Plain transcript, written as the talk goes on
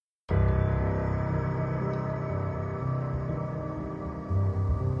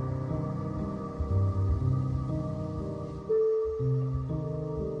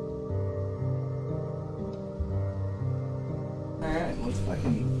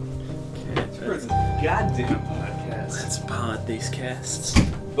It's a goddamn podcast. Let's pod these casts.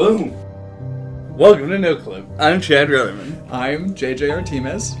 Boom. Welcome to No Clip. I'm Chad Rutherman. I'm JJ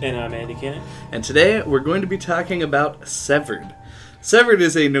Artemis. And I'm Andy Kennett. And today we're going to be talking about Severed. Severed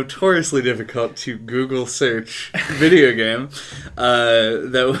is a notoriously difficult to Google search video game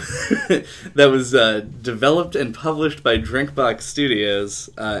that was developed and published by Drinkbox Studios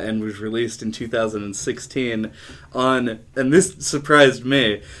and was released in 2016 on, and this surprised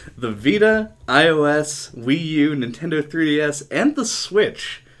me, the Vita, iOS, Wii U, Nintendo 3DS, and the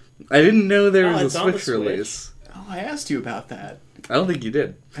Switch. I didn't know there was a Switch release. Oh, I asked you about that. I don't think you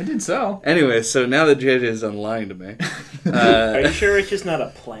did. I did so. Anyway, so now that JJ is lying to me. Are you sure it's just not a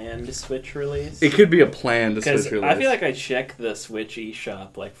planned Switch release? It could be a planned Switch release. I feel like I check the Switch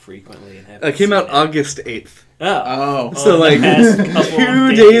eShop like frequently and have it came out August 8th. Oh. So like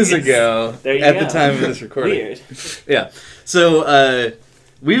 2 days ago at the time of this recording. Weird. Yeah. So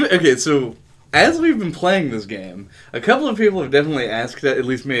so as we've been playing this game, a couple of people have definitely asked, at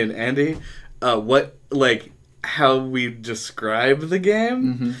least me and Andy, how we describe the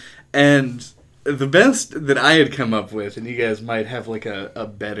game. Mm-hmm. And the best that I had come up with, and you guys might have like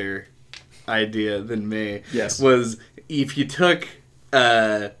a better idea than me, yes, was if you took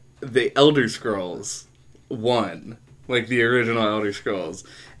the Elder Scrolls 1, like the original Elder Scrolls,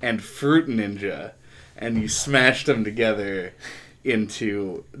 and Fruit Ninja, and you smashed them together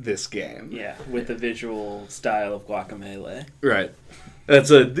into this game. Yeah, with the visual style of Guacamelee. Right. It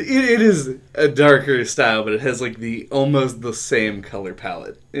is a darker style, but it has like almost the same color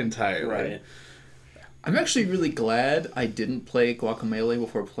palette entirely. Right. I'm actually really glad I didn't play Guacamelee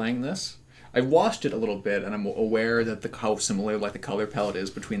before playing this. I watched it a little bit, and I'm aware that how similar the color palette is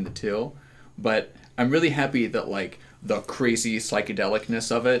between the two. But I'm really happy that the crazy psychedelicness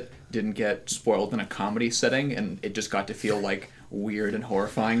of it didn't get spoiled in a comedy setting, and it just got to feel weird and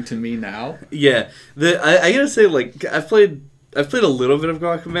horrifying to me now. Yeah, I gotta say, I've played a little bit of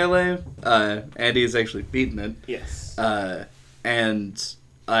Guacamelee. Andy has actually beaten it. Yes. And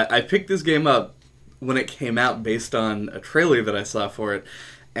I picked this game up when it came out based on a trailer that I saw for it.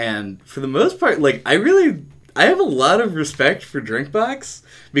 And for the most part, I have a lot of respect for Drinkbox,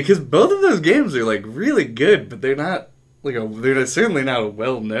 because both of those games are really good, but they're not they're certainly not a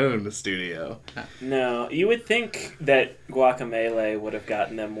well-known studio. No, you would think that Guacamelee would have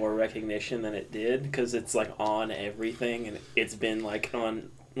gotten them more recognition than it did, because it's on everything, and it's been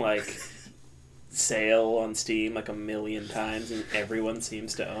on sale on Steam a million times, and everyone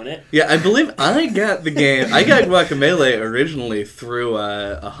seems to own it. Yeah, I believe I got the game. I got Guacamelee originally through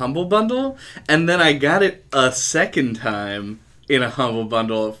a Humble Bundle, and then I got it a second time in a Humble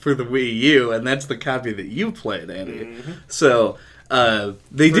Bundle for the Wii U, and that's the copy that you played, Andy. Mm-hmm. So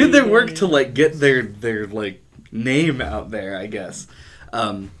they did their work to get their name out there, I guess.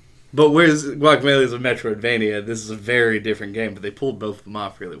 But whereas Guacamelee is a Metroidvania, this is a very different game, but they pulled both of them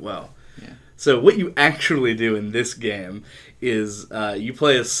off really well. Yeah. So what you actually do in this game is you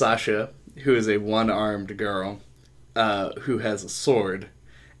play as Sasha, who is a one-armed girl who has a sword,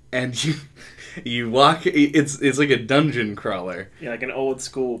 and you walk. It's like a dungeon crawler. Yeah, like an old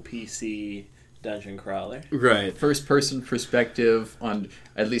school PC dungeon crawler. Right. First person perspective on,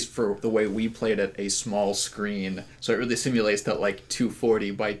 at least for the way we played it, a small screen. So it really simulates that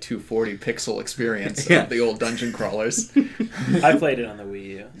 240 by 240 pixel experience of the old dungeon crawlers. I played it on the Wii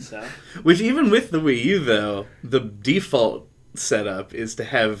U, so. Which even with the Wii U though, the default setup is to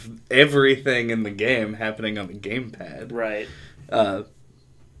have everything in the game happening on the gamepad. Right.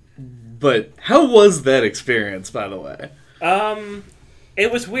 But how was that experience, by the way?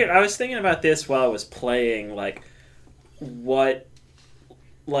 It was weird. I was thinking about this while I was playing, what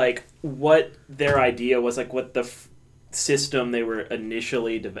their idea was, what the system they were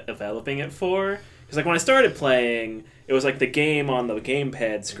initially developing it for. Because, when I started playing, it was, the game on the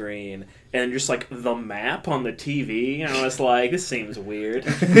gamepad screen, and just, the map on the TV, and I was like, this seems weird.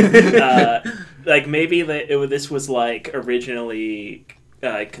 Maybe this was, originally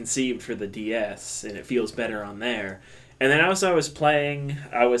conceived for the DS, and it feels better on there. And then as I was playing,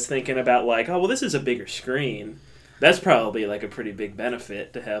 I was thinking about this is a bigger screen. That's probably a pretty big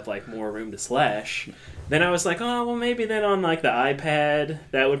benefit to have more room to slash. Then I was maybe then on the iPad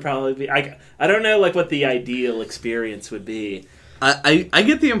that would probably be. I don't know what the ideal experience would be. I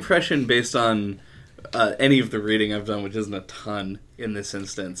get the impression based on any of the reading I've done, which isn't a ton in this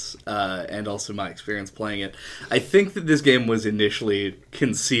instance, and also my experience playing it, I think that this game was initially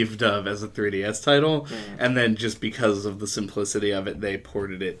conceived of as a 3DS title, and then just because of the simplicity of it, they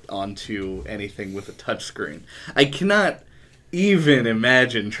ported it onto anything with a touchscreen. I cannot even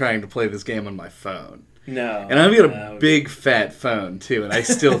imagine trying to play this game on my phone. No. And I've got no. a big fat phone too, and I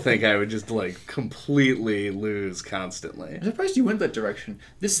still think I would just like completely lose constantly. I'm surprised you went that direction.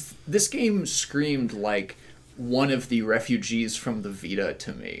 This game screamed like one of the refugees from the Vita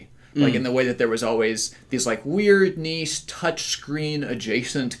to me. Like in the way that there was always these like weird niche touchscreen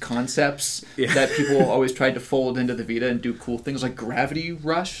adjacent concepts that people always tried to fold into the Vita and do cool things like Gravity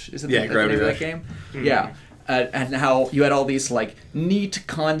Rush. Is it the name of that game? Mm-hmm. Yeah. And how you had all these like neat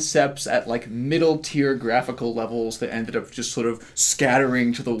concepts at like middle tier graphical levels that ended up just sort of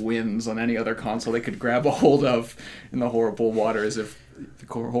scattering to the winds on any other console they could grab a hold of in the horrible waters of the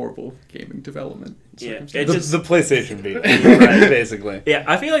horrible gaming development. Yeah, the PlayStation Vita, right, basically. Yeah,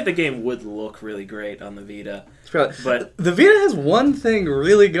 I feel like the game would look really great on the Vita. But the Vita has one thing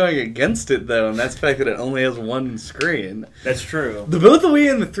really going against it, though, and that's the fact that it only has one screen. That's true. Both the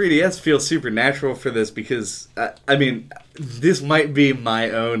Wii and the 3DS feel supernatural for this because, I mean, this might be my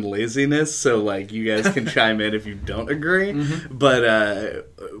own laziness, so, like, you guys can chime in if you don't agree. Mm-hmm.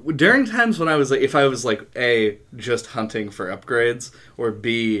 But during times when I was, like, if I was, like, A, just hunting for upgrades, or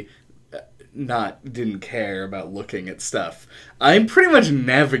B, didn't care about looking at stuff, I'm pretty much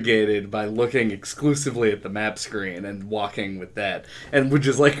navigated by looking exclusively at the map screen and walking with that, and would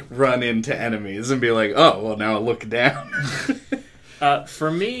just like run into enemies and be like, oh well, now I'll look down. For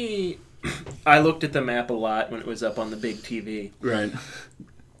me, I looked at the map a lot when it was up on the big TV, right?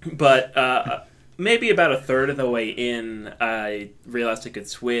 But maybe about a third of the way in, I realized I could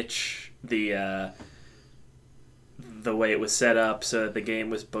switch the way it was set up so that the game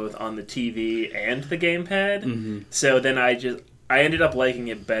was both on the TV and the gamepad. Mm-hmm. So then I ended up liking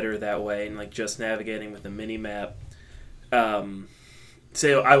it better that way and like just navigating with the mini-map.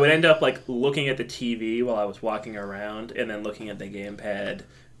 So I would end up like looking at the TV while I was walking around and then looking at the gamepad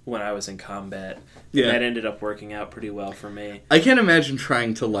when I was in combat. Yeah. And that ended up working out pretty well for me. I can't imagine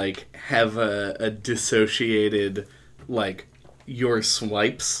trying to like have a dissociated like your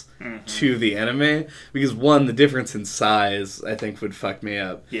swipes to the enemy, because one, the difference in size I think would fuck me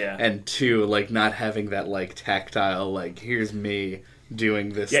up, and two, like not having that like tactile like here's me doing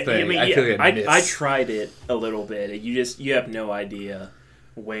this thing. I mean, I feel like I tried it a little bit. You have no idea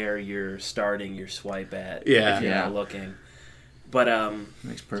where you're starting your swipe at if you're not looking. But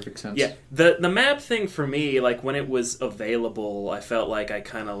makes perfect sense. Yeah, the map thing for me, like when it was available, I felt like I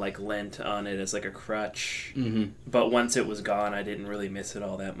kind of like lent on it as like a crutch. Mm-hmm. But once it was gone, I didn't really miss it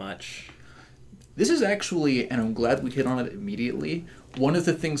all that much. This is actually, and I'm glad we hit on it immediately, one of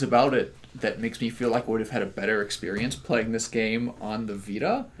the things about it that makes me feel like I would have had a better experience playing this game on the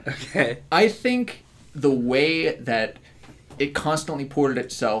Vita. Okay. I think the way that it constantly ported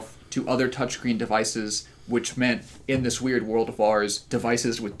itself to other touchscreen devices, which meant, in this weird world of ours,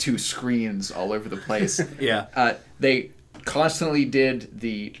 devices with two screens all over the place. They constantly did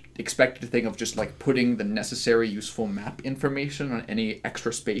the expected thing of just like putting the necessary useful map information on any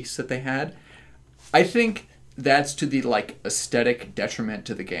extra space that they had. I think that's to the like aesthetic detriment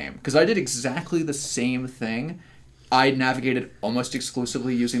to the game, because I did exactly the same thing. I navigated almost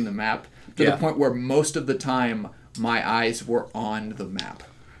exclusively using the map to the point where most of the time my eyes were on the map.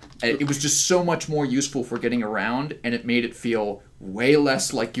 It was just so much more useful for getting around, and it made it feel way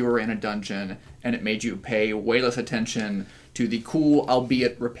less like you were in a dungeon, and it made you pay way less attention to the cool,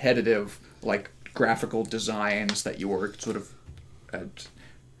 albeit repetitive, like graphical designs that you were sort of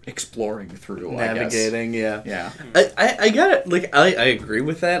exploring through, navigating, I guess. I got it. Like, I agree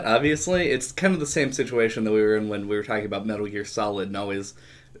with that, obviously. It's kind of the same situation that we were in when we were talking about Metal Gear Solid and always,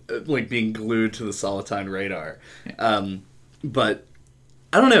 like, being glued to the Solitine radar. Yeah. But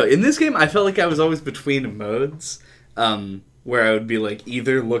I don't know. In this game, I felt like I was always between modes, where I would be like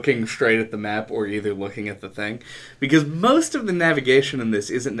either looking straight at the map or either looking at the thing, because most of the navigation in this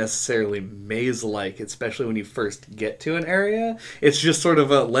isn't necessarily maze-like, especially when you first get to an area. It's just sort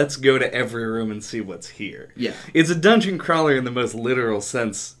of a let's go to every room and see what's here. Yeah, it's a dungeon crawler in the most literal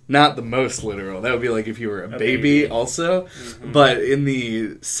sense. Not the most literal. That would be like if you were a baby also. Mm-hmm. But in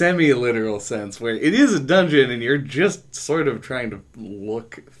the semi-literal sense, where it is a dungeon and you're just sort of trying to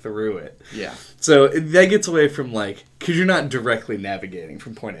look through it. Yeah. So that gets away from like, because you're not directly navigating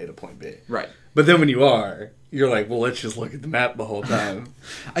from point A to point B. Right. But then when you are, you're like, well, let's just look at the map the whole time.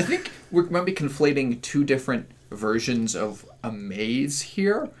 I think we might be conflating two different versions of a maze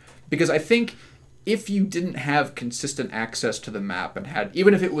here. Because I think if you didn't have consistent access to the map and had,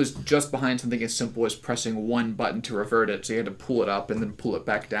 even if it was just behind something as simple as pressing one button to revert it, so you had to pull it up and then pull it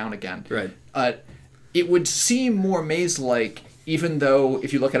back down again. Right. It would seem more maze-like, even though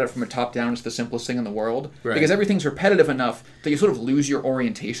if you look at it from a top-down, it's the simplest thing in the world. Right. Because everything's repetitive enough that you sort of lose your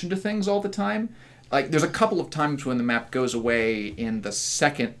orientation to things all the time. like there's a couple of times when the map goes away in the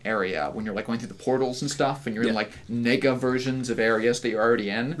second area when you're like going through the portals and stuff, and you're in like nega versions of areas that you're already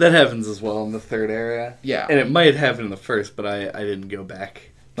in. That happens as well in the third area. Yeah. And it might happen in the first, but I didn't go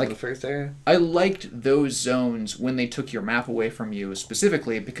back to the first area. I liked those zones when they took your map away from you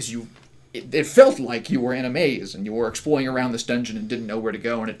specifically because it felt like you were in a maze and you were exploring around this dungeon and didn't know where to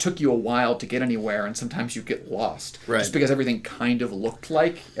go, and it took you a while to get anywhere, and sometimes you get lost. Right. Just because everything kind of looked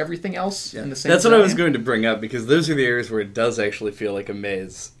like everything else in the same That's what I was zone. going to bring up, because those are the areas where it does actually feel like a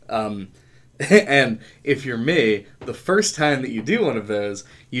maze. And if you're me, the first time that you do one of those,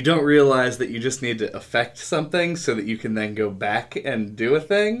 you don't realize that you just need to affect something so that you can then go back and do a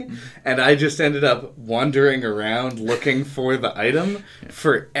thing. Mm-hmm. And I just ended up wandering around looking for the item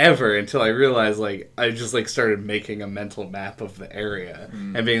forever until I realized, like, I just, like, started making a mental map of the area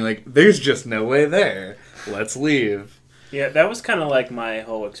and being like, there's just no way there. Let's leave. Yeah, that was kind of like my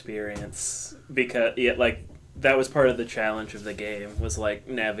whole experience, because, that was part of the challenge of the game, was like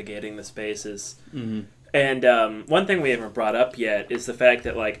navigating the spaces. Mm-hmm. And one thing we haven't brought up yet is the fact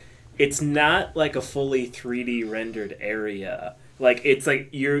that like it's not like a fully 3D rendered area. Like it's like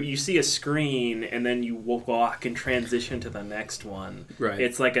you see a screen and then you walk and transition to the next one. Right.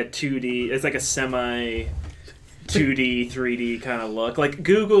 It's like a 2D. It's like a semi 2D, 3D kind of look. Like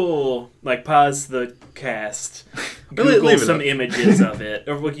Google, like pause the cast. Google leave some up. images of it,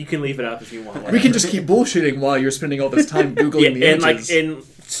 or you can leave it up if you want. We can just keep bullshitting while you're spending all this time googling the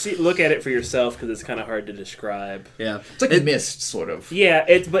images. Look at it for yourself, because it's kind of hard to describe. Yeah, it's like Myst, sort of. Yeah,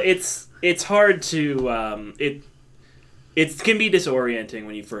 it's hard to it can be disorienting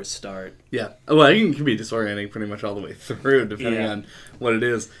when you first start. Yeah, well, it can be disorienting pretty much all the way through, depending on what it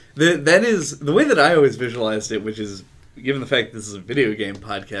is. That is the way that I always visualized it, which is, given the fact that this is a video game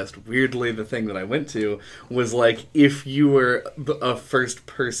podcast, weirdly the thing that I went to was like if you were a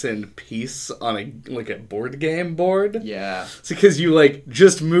first-person piece on a board game board. Yeah. It's because you like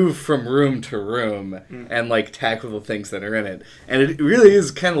just move from room to room and like tackle the things that are in it, and it really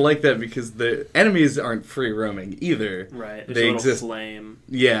is kind of like that because the enemies aren't free roaming either. Right. They exist. Flame.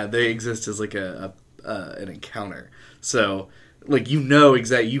 Yeah, they exist as like an encounter. So, like,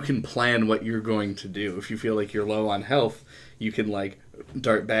 you can plan what you're going to do. If you feel like you're low on health, you can, like,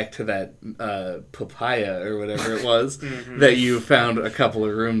 dart back to that papaya or whatever it was that you found a couple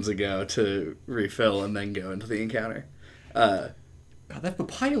of rooms ago to refill and then go into the encounter. God, that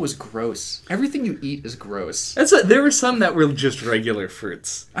papaya was gross. Everything you eat is gross. There were some that were just regular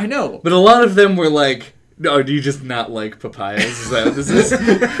fruits. I know. But a lot of them were like, oh, do you just not like papayas? Is that what this is?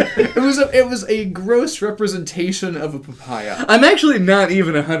 It was a gross representation of a papaya. I'm actually not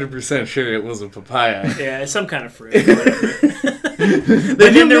even 100% sure it was a papaya. Yeah, it's some kind of fruit or whatever.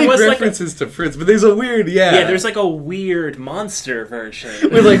 They do make references to fruits, but there's a weird, Yeah, there's like a weird monster version.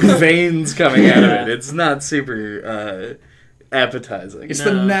 with like veins coming out of it. It's not super appetizing. It's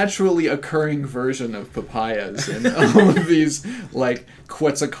the naturally occurring version of papayas in all of these, like,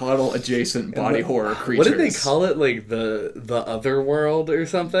 Quetzalcoatl adjacent body horror creatures. What did they call it? Like the other world or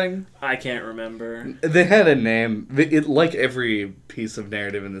something? I can't remember. They had a name. Like every piece of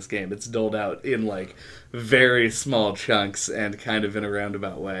narrative in this game, it's doled out in like very small chunks and kind of in a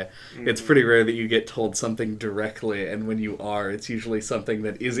roundabout way. Mm-hmm. It's pretty rare that you get told something directly, and when you are, it's usually something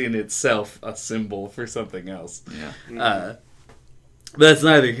that is in itself a symbol for something else. Yeah. Mm-hmm. But that's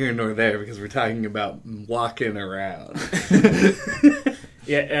neither here nor there, because we're talking about walking around.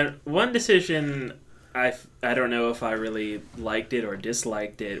 Yeah, and one decision I don't know if I really liked it or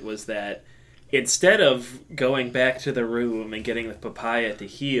disliked it was that instead of going back to the room and getting the papaya to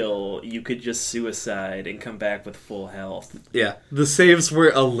heal, you could just suicide and come back with full health. Yeah, the saves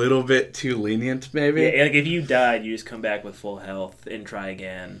were a little bit too lenient, maybe. Yeah, like if you died, you just come back with full health and try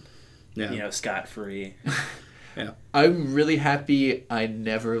again. Yeah. Scot-free. Yeah. I'm really happy I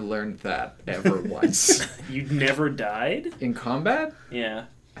never learned that ever once. You never died? In combat? Yeah.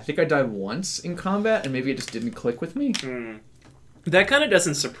 I think I died once in combat, and maybe it just didn't click with me. That kind of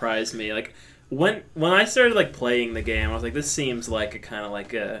doesn't surprise me. Like, when I started, like, playing the game, I was like, this seems like a kind of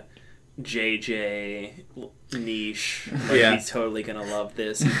like a JJ niche. Like, he's totally gonna love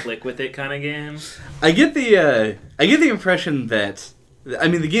this and click with it kind of game. I get the impression that, I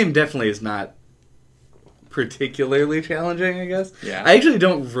mean, the game definitely is not particularly challenging, I guess. Yeah. I actually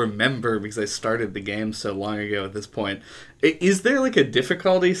don't remember because I started the game so long ago at this point. Is there like a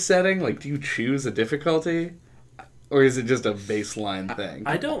difficulty setting? Like, do you choose a difficulty? Or is it just a baseline thing?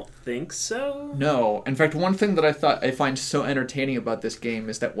 I don't think so. No. In fact, one thing that I find so entertaining about this game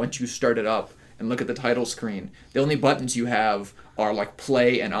is that once you start it up and look at the title screen, the only buttons you have are like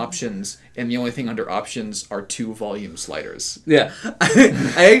play and options, and the only thing under options are 2 volume sliders. Yeah,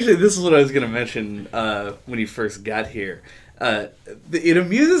 I actually, this is what I was going to mention when you first got here. It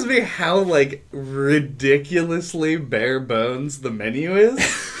amuses me how, like, ridiculously bare bones the menu is.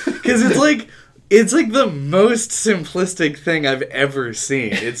 Because it's like the most simplistic thing I've ever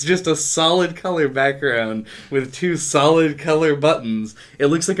seen. It's just a solid color background with 2 solid color buttons. It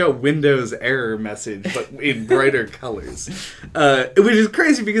looks like a Windows error message, but in brighter colors. Which is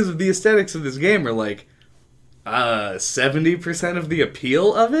crazy because the aesthetics of this game are like 70% of the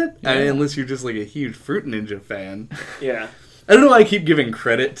appeal of it. Yeah. Unless you're just like a huge Fruit Ninja fan. Yeah. I don't know why I keep giving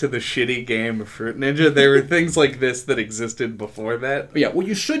credit to the shitty game of Fruit Ninja. There were things like this that existed before that. But yeah, what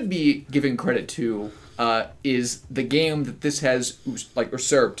you should be giving credit to is the game that this has like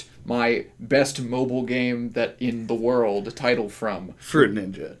usurped my best mobile game that in the world title from. Fruit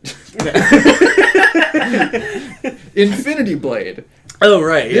Ninja. Infinity Blade. Oh,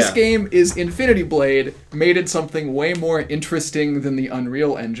 right, yeah. This game is Infinity Blade, made it something way more interesting than the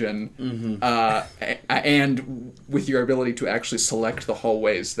Unreal Engine, and with your ability to actually select the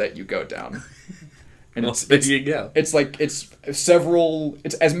hallways that you go down. And Well, there you go. It's like, it's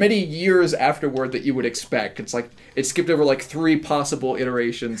as many years afterward that you would expect. It's like, it skipped over like 3 possible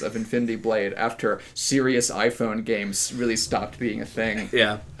iterations of Infinity Blade after serious iPhone games really stopped being a thing.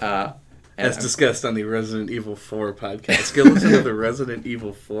 Yeah. As And- discussed on the Resident Evil 4 podcast. Go listen to the Resident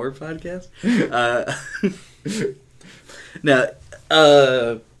Evil 4 podcast.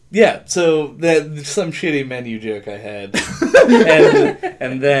 Yeah, so that some shitty menu joke I had.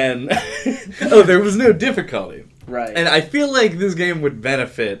 and then... oh, there was no difficulty. Right. And I feel like this game would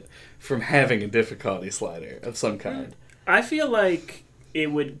benefit from having a difficulty slider of some kind. I feel like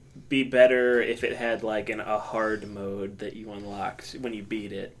it would be better if it had like a hard mode that you unlocked when you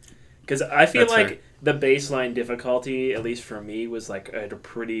beat it. Because I feel That's like fair. the baseline difficulty, at least for me, was like at a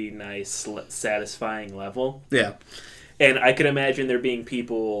pretty nice, satisfying level. Yeah. And I could imagine there being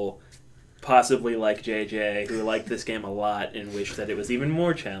people, possibly like JJ, who liked this game a lot and wish that it was even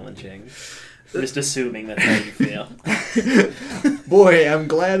more challenging. Just assuming that's how you feel. Boy, I'm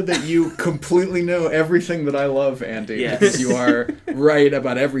glad that you completely know everything that I love, Andy. Yes. Because you are right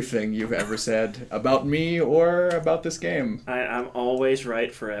about everything you've ever said about me or about this game. I'm always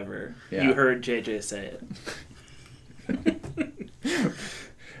right forever. Yeah. You heard JJ say it.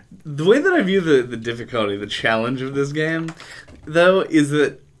 The way that I view the difficulty, the challenge of this game, though, is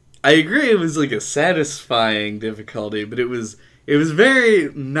that I agree it was like a satisfying difficulty, but it was very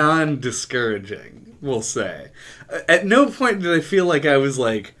non-discouraging, we'll say. At no point did I feel like I was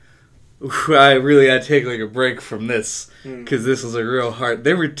like, I really had to take like a break from this, because this was a real hard...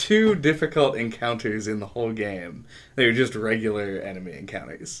 There were 2 difficult encounters in the whole game. They were just regular enemy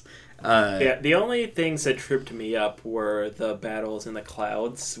encounters. Yeah, the only things that tripped me up were the battles in the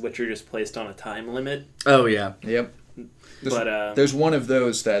clouds, which are just placed on a time limit. Oh, yeah. Yep. But There's one of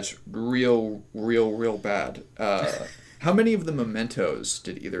those that's real bad. How many of the mementos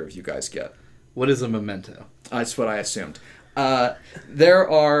did either of you guys get? What is a memento? That's what I assumed. There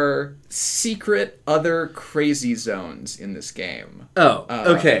are secret other crazy zones in this game. Oh,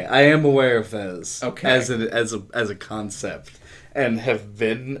 okay. I am aware of those. Okay. As a concept, and have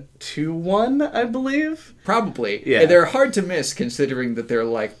been to one, I believe. Probably. Yeah. And they're hard to miss considering that they're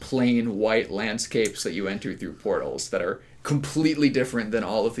like plain white landscapes that you enter through portals that are completely different than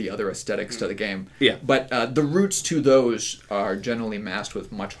all of the other aesthetics to the game. Yeah. But the routes to those are generally masked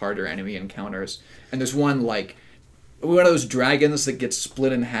with much harder enemy encounters. And there's one of those dragons that gets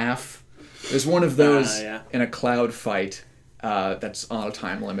split in half. There's one of those yeah. in a cloud fight that's on a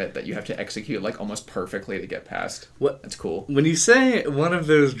time limit that you have to execute like almost perfectly to get past. What? That's cool. When you say one of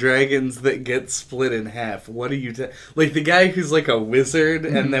those dragons that gets split in half, what are you... like the guy who's like a wizard,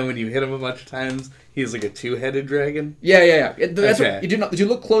 and then when you hit him a bunch of times, he's like a 2-headed dragon? Yeah. That's Okay. what, did you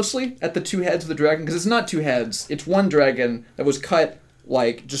look closely at the 2 heads of the dragon? Because it's not 2 heads. It's one dragon that was cut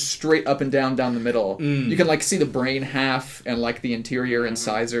like just straight up and down the middle. You can like see the brain half and like the interior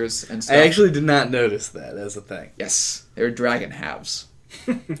incisors and stuff. I actually did not notice that as a thing. Yes, they're dragon halves.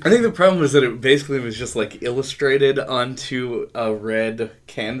 I think the problem was that it basically was just like illustrated onto a red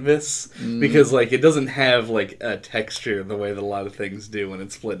canvas, because like it doesn't have like a texture the way that a lot of things do when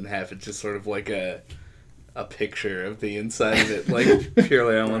it's split in half. It's just sort of like a picture of the inside of it, like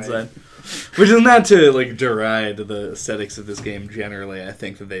purely on one side. Which is not to like deride the aesthetics of this game generally. I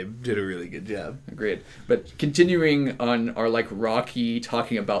think that they did a really good job. Agreed. But continuing on our like rocky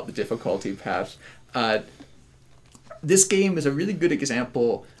talking about the difficulty path, this game is a really good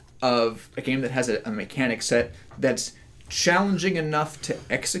example of a game that has a mechanic set that's challenging enough to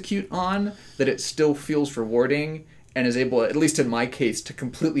execute on that it still feels rewarding, and is able, at least in my case, to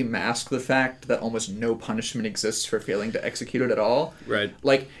completely mask the fact that almost no punishment exists for failing to execute it at all. Right.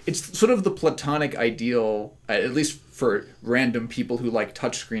 Like, it's sort of the platonic ideal, at least for random people who like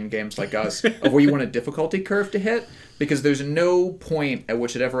touchscreen games like us, of where you want a difficulty curve to hit, because there's no point at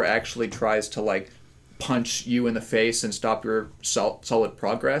which it ever actually tries to, like, punch you in the face and stop your solid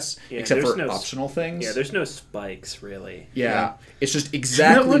progress, except for optional things. Yeah, there's no spikes, really. Yeah. It's just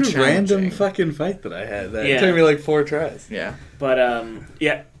exactly that one challenging. random fucking fight that I had. That Yeah. took me like 4 tries. Yeah. But,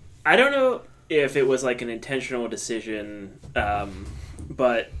 I don't know if it was, like, an intentional decision,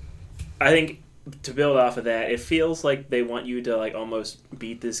 but I think to build off of that, it feels like they want you to, like, almost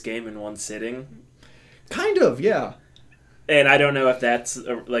beat this game in one sitting. Kind of, yeah. And I don't know if that's,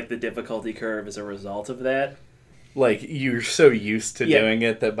 like, the difficulty curve is a result of that. Like, you're so used to Yeah. doing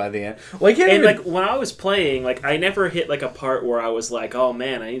it that by the end... Well, I can't And, even... like, when I was playing, like, I never hit, like, a part where I was like, oh,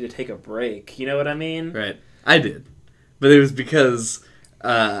 man, I need to take a break. You know what I mean? Right. I did. But it was because...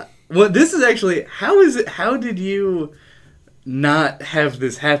 well, this is actually... How did you not have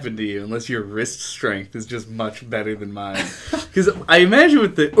this happen to you unless your wrist strength is just much better than mine? Because I imagine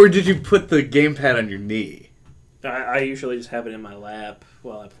with the... Or did you put the gamepad on your knee? I usually just have it in my lap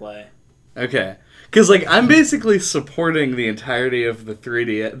while I play. Okay. Because, like, I'm basically supporting the entirety of the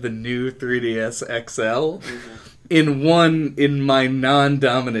new 3DS XL in my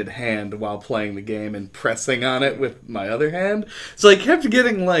non-dominant hand while playing the game and pressing on it with my other hand. So I kept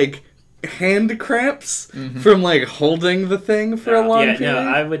getting, like, hand cramps from, like, holding the thing for a long period. No,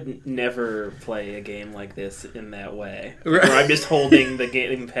 I would never play a game like this in that way. Right. Where I'm just holding the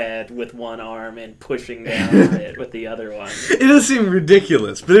gamepad with one arm and pushing down on it with the other one. It does seem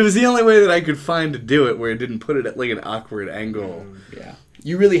ridiculous, but it was the only way that I could find to do it where it didn't put it at, like, an awkward angle. Yeah.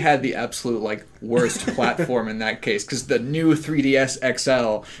 You really had the absolute, like, worst platform in that case, because the new 3DS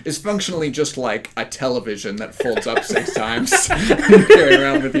XL is functionally just like a television that folds up 6 times and you carry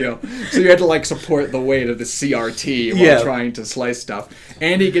around with you. So you had to, like, support the weight of the CRT while trying to slice stuff.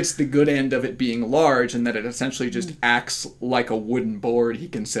 And he gets the good end of it being large, and that it essentially just acts like a wooden board he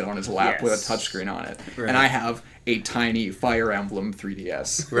can sit on his lap with a touchscreen on it. Right. And I have a tiny Fire Emblem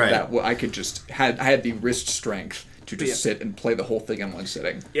 3DS. Right. That I could just... I had the wrist strength to just sit and play the whole thing in one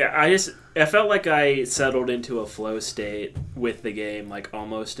sitting. Yeah, I felt like I settled into a flow state with the game, like,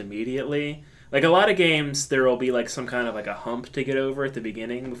 almost immediately. Like, a lot of games, there will be, like, some kind of, like, a hump to get over at the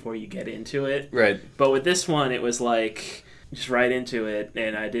beginning before you get into it. Right. But with this one, it was, like, just right into it,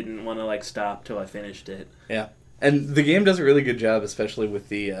 and I didn't want to, like, stop till I finished it. Yeah. And the game does a really good job, especially with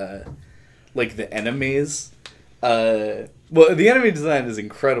the, like, the enemies. Well, the enemy design is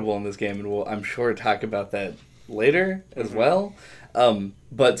incredible in this game, and we'll, I'm sure, talk about that later as well.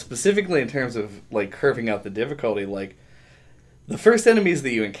 But specifically in terms of, like, curving out the difficulty, like, the first enemies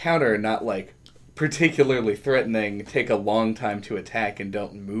that you encounter are not, like, particularly threatening, take a long time to attack, and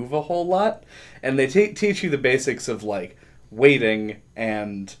don't move a whole lot. And they teach you the basics of, like, waiting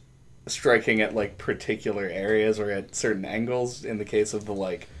and striking at, like, particular areas or at certain angles in the case of the,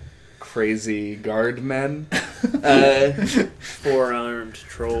 like, crazy guard men. 4-armed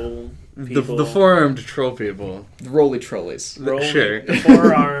troll people. The 4-armed troll people. The roly trolleys. Sure. The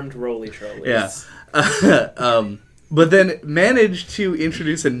 4-armed roly trolleys. Yeah. But then managed to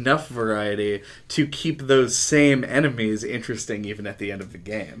introduce enough variety to keep those same enemies interesting even at the end of the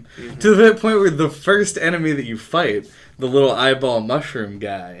game. Mm-hmm. To the point where the first enemy that you fight, the little eyeball mushroom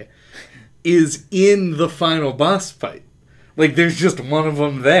guy, is in the final boss fight. Like, there's just one of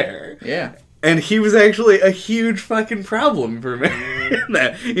them there. Yeah. And he was actually a huge fucking problem for me.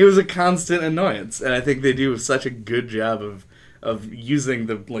 He was a constant annoyance. And I think they do such a good job of using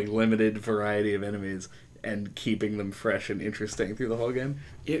the, like, limited variety of enemies and keeping them fresh and interesting through the whole game.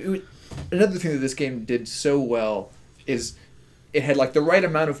 Another thing that this game did so well is it had, like, the right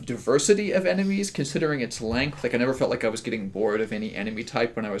amount of diversity of enemies considering its length. Like, I never felt like I was getting bored of any enemy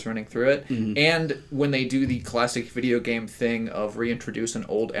type when I was running through it. Mm-hmm. And when they do the classic video game thing of reintroduce an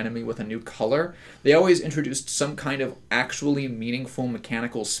old enemy with a new color, they always introduced some kind of actually meaningful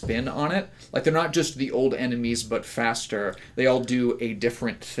mechanical spin on it. Like, they're not just the old enemies but faster. They all do a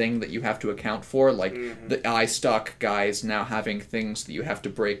different thing that you have to account for. Like, the eye stock guys now having things that you have to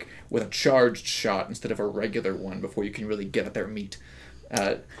break with a charged shot instead of a regular one before you can really get at their meat.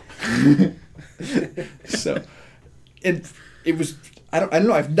 So it was I don't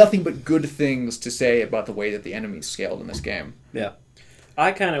know, I have nothing but good things to say about the way that the enemies scaled in this game. Yeah.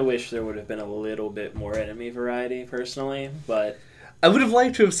 I kind of wish there would have been a little bit more enemy variety, personally, but I would have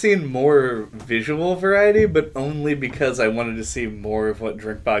liked to have seen more visual variety, but only because I wanted to see more of what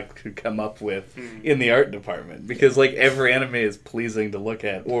Drinkbox could come up with in the art department. Because, like, every enemy is pleasing to look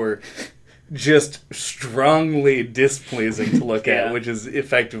at, or just strongly displeasing to look Yeah. at, which is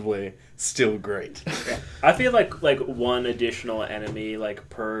effectively still great. I feel like one additional enemy like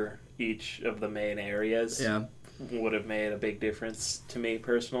per each of the main areas Yeah. would have made a big difference to me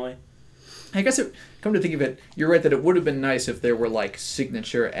personally. I guess, come to think of it, you're right that it would have been nice if there were like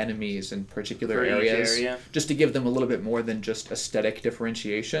signature enemies in particular For each areas, area. just to give them a little bit more than just aesthetic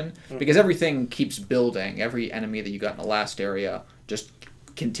differentiation. Because everything keeps building. Every enemy that you got in the last area just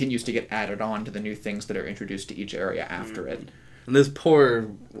continues to get added on to the new things that are introduced to each area after it. And this poor,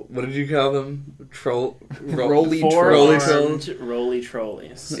 what did you call them? Roly trolls. Roly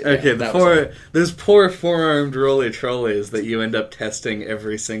trolleys. Okay, that was those poor four-armed roly trolleys that you end up testing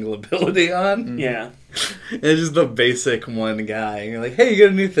every single ability on. Yeah. It's just the basic one guy. And you're like, hey, you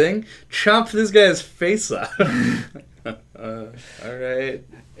got a new thing? Chop this guy's face off. Alright.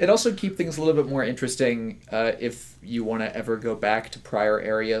 It also keeps things a little bit more interesting if you want to ever go back to prior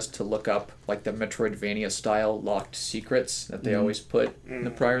areas to look up like the Metroidvania-style locked secrets that they always put in the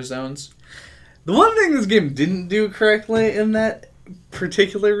prior zones. The one thing this game didn't do correctly in that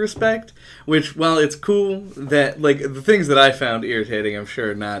particular respect, which, while it's cool that, like, the things that I found irritating, I'm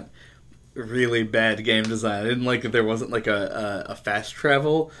sure not really bad game design. I didn't like that there wasn't, like, a fast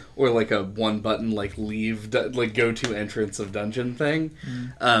travel or, like, a one-button, like, go-to entrance of dungeon thing.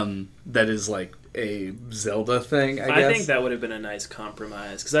 That is, like, a Zelda thing, I guess. I think that would have been a nice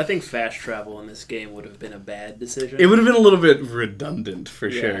compromise, because I think fast travel in this game would have been a bad decision. It would have been a little bit redundant,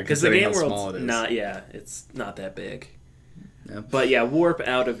 for sure, because the considering game how small world's it is. not, it's not that big. Yeah. But yeah, warp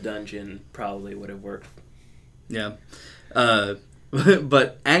out of dungeon probably would have worked. Yeah.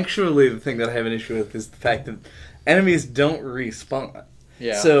 But actually, the thing that I have an issue with is the fact that enemies don't respawn.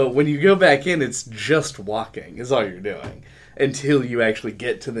 Yeah. So when you go back in, it's just walking is all you're doing until you actually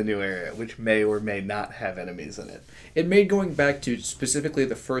get to the new area, which may or may not have enemies in it. It made going back to specifically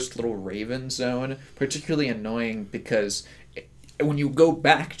the first little Raven zone particularly annoying because when you go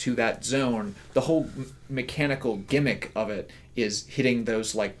back to that zone, the whole mechanical gimmick of it is hitting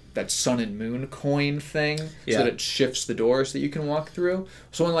those, like, that sun and moon coin thing so Yeah. that it shifts the doors that you can walk through.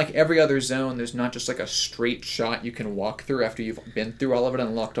 So in, like, every other zone, there's not just, like, a straight shot you can walk through after you've been through all of it and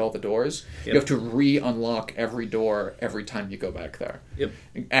unlocked all the doors. Yep. You have to re-unlock every door every time you go back there. Yep.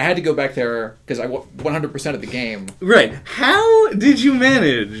 I had to go back there because 100% of the game. Right. How did you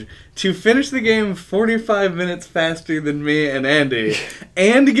manage to finish the game 45 minutes faster than me and Andy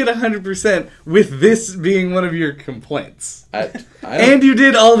and get 100% with this being one of your complaints? I don't- And you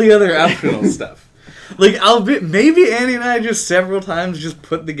did all the other optional stuff. Like, maybe Andy and I just several times just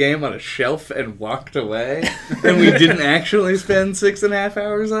put the game on a shelf and walked away, and we didn't actually spend 6.5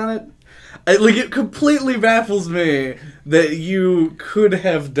 hours on it. It completely baffles me that you could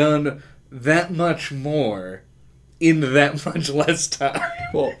have done that much more in that much less time.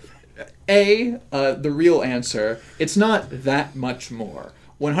 Well, the real answer, it's not that much more.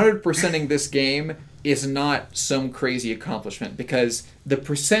 100%ing this game is not some crazy accomplishment because the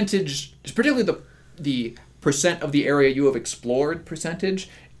percentage, particularly the percent of the area you have explored percentage,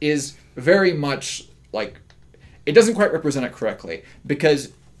 is very much like, it doesn't quite represent it correctly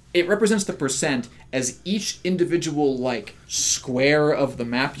because it represents the percent as each individual, like, square of the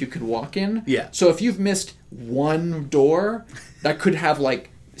map you could walk in. Yeah. So if you've missed one door, that could have, like,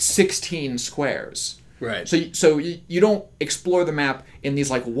 16 squares. Right. So you don't explore the map in these,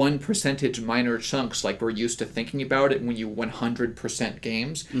 like, 1% minor chunks like we're used to thinking about it when you 100%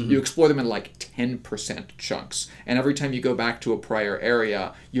 games. Mm-hmm. You explore them in, like, 10% chunks. And every time you go back to a prior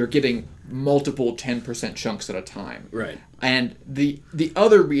area, you're getting multiple 10% chunks at a time. Right. And the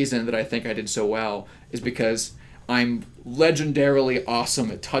other reason that I think I did so well is because I'm legendarily awesome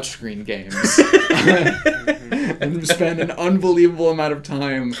at touchscreen games. And spend an unbelievable amount of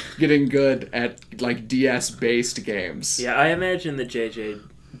time getting good at, like, DS-based games. Yeah, I imagine that JJ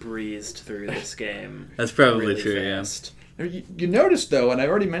breezed through this game. That's probably really true, fast. You noticed, though, and I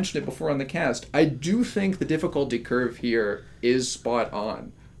already mentioned it before on the cast, I do think the difficulty curve here is spot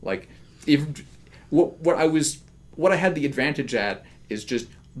on. Like, what I had the advantage at is just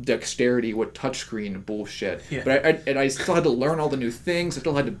dexterity with touchscreen bullshit. Yeah. But I still had to learn all the new things. I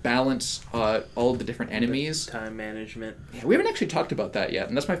still had to balance all the different enemies. Time management. Yeah, we haven't actually talked about that yet,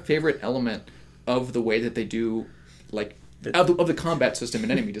 and that's my favorite element of the way that they do, like, of the combat system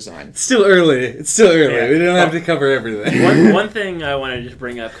and enemy design. It's still early. Yeah. We don't have to cover everything. One thing I want to just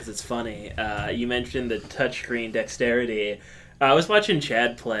bring up because it's funny. You mentioned the touchscreen dexterity. I was watching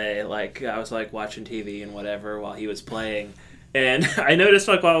Chad play. Like, I was, like, watching TV and whatever while he was playing. And I noticed,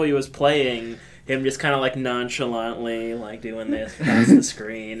 like, while he was playing, him just kind of, like, nonchalantly, like, doing this across the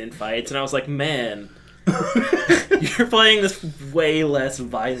screen in fights. And I was like, man, You're playing this way less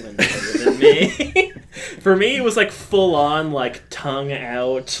violently than me. For me, it was like full on, like tongue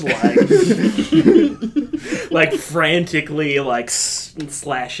out, like frantically like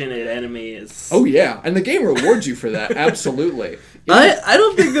slashing at enemies. Oh yeah, and the game rewards you for that. Absolutely. I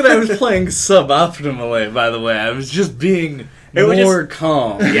don't think that I was playing suboptimally, by the way. I was just being more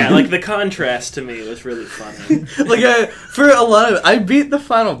calm. Yeah, like the contrast to me was really funny. I beat the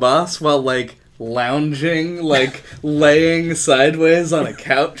final boss while like lounging, like laying sideways on a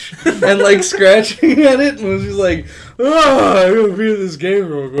couch and like scratching at it, and was just like, oh, I'm gonna beat this game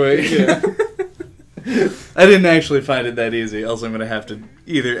real quick. Yeah. I didn't actually find it that easy. Also, I'm gonna have to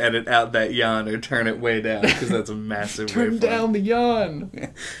either edit out that yawn or turn it way down because that's a massive. Turn down the yawn.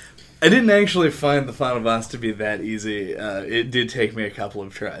 I didn't actually find the final boss to be that easy. It did take me a couple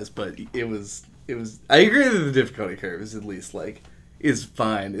of tries, but it was. I agree that the difficulty curve is at least like is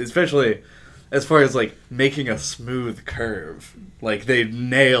fine, especially as far as like making a smooth curve. Like they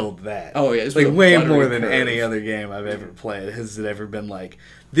nailed that. Oh yeah, it's like way more than curve. any other game I've ever played. Has it ever been like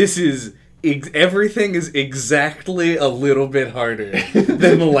this is. Everything is exactly a little bit harder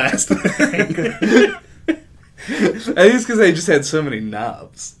than the last thing. I think it's because they just had so many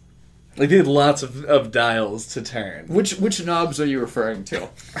knobs. Like they had lots of dials to turn. Which knobs are you referring to?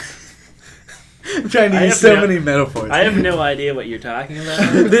 I'm trying to use so many metaphors. I have no idea what you're talking about.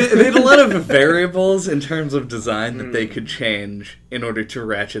 They had a lot of variables in terms of design that they could change in order to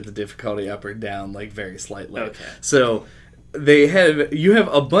ratchet the difficulty up or down, like very slightly. Okay. So you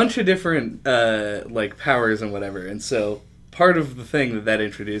have a bunch of different like powers and whatever, and so part of the thing that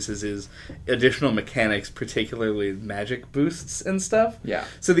introduces is additional mechanics, particularly magic boosts and stuff. Yeah.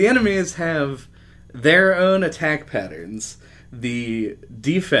 So the enemies have their own attack patterns, the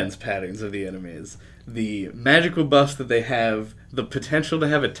defense patterns of the enemies, the magical buffs that they have, the potential to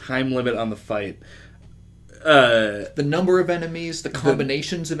have a time limit on the fight. The number of enemies, the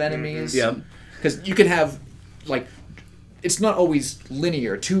combinations of enemies. Yeah. Because you can have, like, it's not always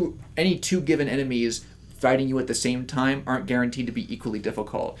linear. Any two given enemies fighting you at the same time aren't guaranteed to be equally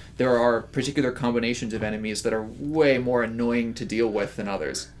difficult. There are particular combinations of enemies that are way more annoying to deal with than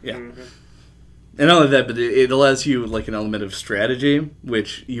others. Yeah. Mm-hmm. And not only that, but it allows you like an element of strategy,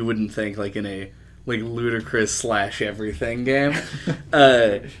 which you wouldn't think like in a like ludicrous slash everything game.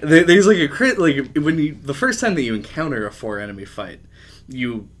 There's like a crit like the first time that you encounter a 4 enemy fight,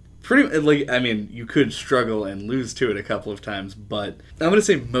 you pretty like you could struggle and lose to it a couple of times, but I'm gonna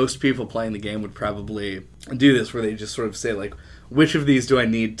say most people playing the game would probably do this where they just sort of say like, which of these do I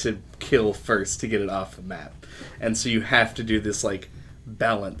need to kill first to get it off the map? And so you have to do this like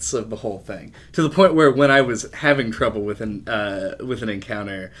balance of the whole thing to the point where when I was having trouble with an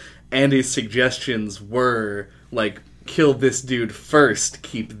encounter, Andy's suggestions were like, kill this dude first,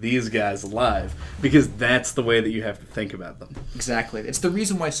 keep these guys alive, because that's the way that you have to think about them. Exactly. It's the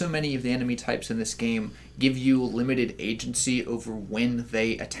reason why so many of the enemy types in this game give you limited agency over when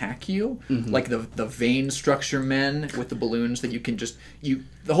they attack you. Mm-hmm. Like the vein structure men with the balloons that you can just...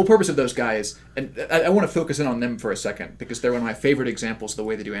 The whole purpose of those guys, and I want to focus in on them for a second, because they're one of my favorite examples of the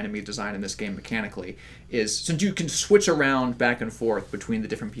way they do enemy design in this game mechanically, is since you can switch around back and forth between the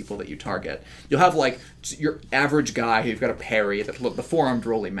different people that you target, you'll have like your average guy who've got a parry, the four-armed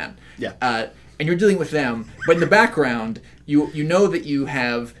rolly men. Yeah. And you're dealing with them, but in the background, you know that you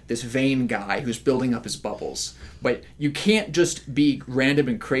have this vein guy who's building up his bubbles. But you can't just be random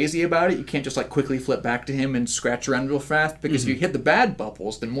and crazy about it. You can't just like quickly flip back to him and scratch around real fast, because if you hit the bad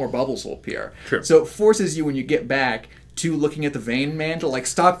bubbles, then more bubbles will appear. True. So it forces you, when you get back to looking at the vein man, to like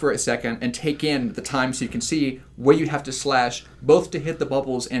stop for a second and take in the time so you can see where you have to slash, both to hit the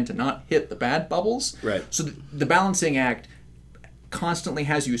bubbles and to not hit the bad bubbles. Right. So the balancing act constantly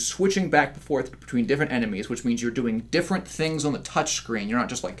has you switching back and forth between different enemies, which means you're doing different things on the touch screen. You're not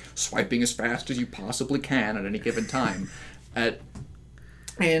just like swiping as fast as you possibly can at any given time.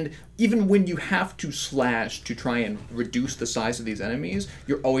 And even when you have to slash to try and reduce the size of these enemies,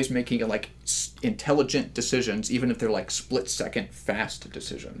 you're always making like intelligent decisions, even if they're like split-second fast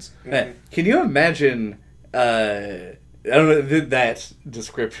decisions. Can you imagine... I don't know, that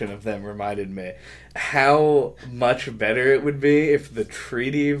description of them reminded me how much better it would be if the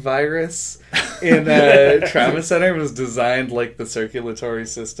treaty virus in Trauma Center was designed like the circulatory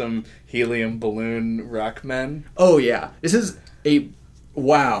system helium balloon rockmen. Oh yeah, this is a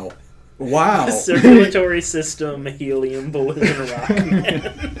wow. Circulatory system helium balloon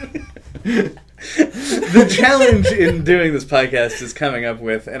rockman. The challenge in doing this podcast is coming up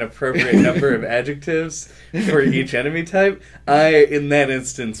with an appropriate number of adjectives for each enemy type. I, in that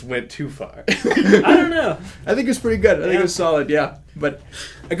instance, went too far. I don't know. I think it's pretty good. I think it was solid, yeah. But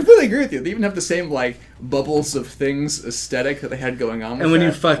I completely agree with you. They even have the same, like, bubbles of things aesthetic that they had going on with And when that.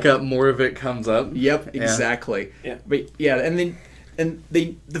 you fuck up, more of it comes up. Yep, exactly. Yeah. But yeah,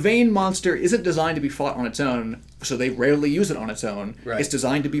 the Vayne monster isn't designed to be fought on its own, so they rarely use it on its own. Right. It's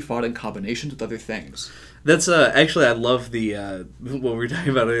designed to be fought in combinations with other things. That's actually, I love the what we were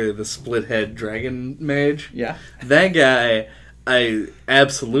talking about earlier, the split head dragon mage. Yeah. That guy I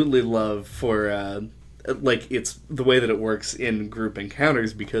absolutely love for like it's the way that it works in group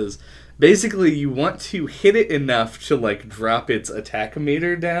encounters, because basically you want to hit it enough to like drop its attack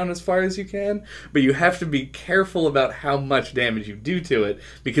meter down as far as you can, but you have to be careful about how much damage you do to it,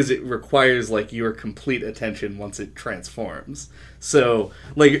 because it requires like your complete attention once it transforms. So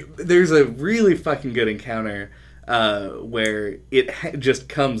like there's a really fucking good encounter where it just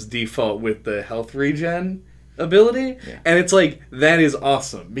comes default with the health regen ability, and it's like, that is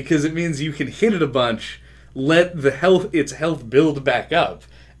awesome, because it means you can hit it a bunch, let its health build back up,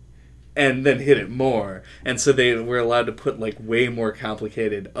 and then hit it more. And so they were allowed to put like way more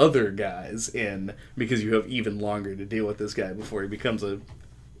complicated other guys in, because you have even longer to deal with this guy before he becomes a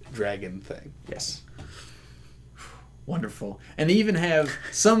dragon thing. Yes. Wonderful. And they even have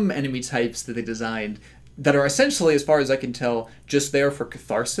some enemy types that they designed that are essentially, as far as I can tell, just there for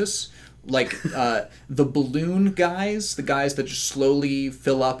catharsis. Like the balloon guys, the guys that just slowly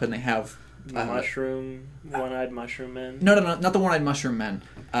fill up and they have... one-eyed mushroom men? No, not the one-eyed mushroom men.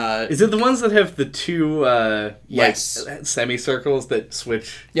 Is it the ones that have the two Yes. like semicircles that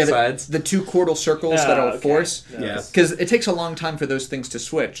switch Yeah, sides? the two chordal circles that are force. Yeah. Because it takes a long time for those things to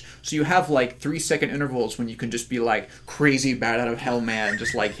switch. So you have like 3-second intervals when you can just be like crazy bad out of hell man,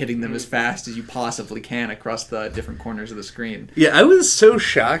 just like hitting them as fast as you possibly can across the different corners of the screen. Yeah, I was so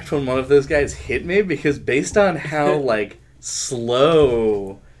shocked when one of those guys hit me, because based on how like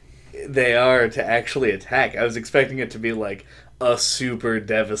slow they are to actually attack, I was expecting it to be like a super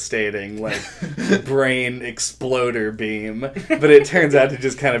devastating like brain exploder beam, but it turns out to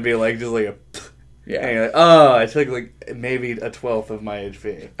just kind of be like just like a Yeah. and you're like, oh, I took like maybe a 1/12 of my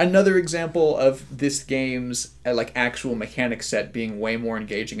HP. Another example of this game's like actual mechanic set being way more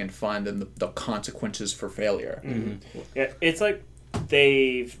engaging and fun than the consequences for failure. Mm-hmm. Yeah, it's like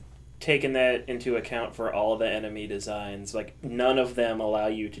they've taken that into account for all the enemy designs. Like none of them allow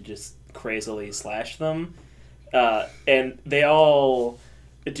you to just crazily slash them, and they all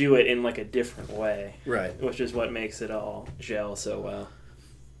do it in like a different way, Right. which is what makes it all gel so well.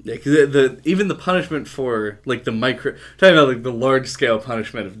 Yeah, because even the punishment for like the talking about like the large scale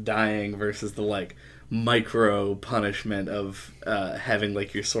punishment of dying versus the like micro punishment of having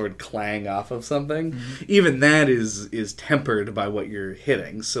like your sword clang off of something, even that is tempered by what you're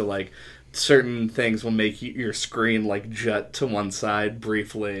hitting. So like certain things will make your screen like jut to one side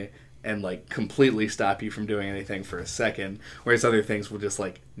briefly and like completely stop you from doing anything for a second, whereas other things will just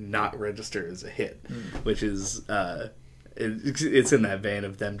like not register as a hit, which is it's in that vein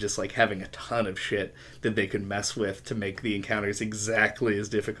of them just like having a ton of shit that they could mess with to make the encounters exactly as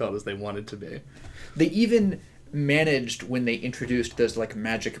difficult as they wanted to be. They even managed, when they introduced those like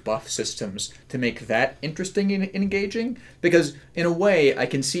magic buff systems, to make that interesting and engaging, because in a way I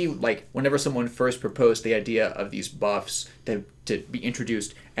can see like whenever someone first proposed the idea of these buffs to be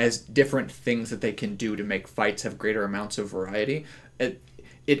introduced as different things that they can do to make fights have greater amounts of variety,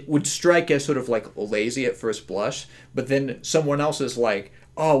 it would strike as sort of like lazy at first blush, but then someone else is like,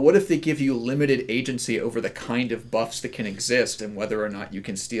 oh, what if they give you limited agency over the kind of buffs that can exist and whether or not you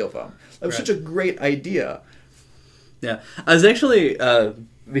can steal them? That was such a great idea. Yeah, I was actually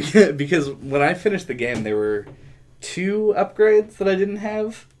because when I finished the game, there were 2 upgrades that I didn't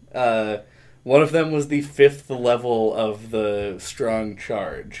have. One of them was the 5th level of the strong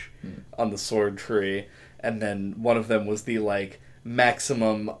charge on the sword tree, and then one of them was the like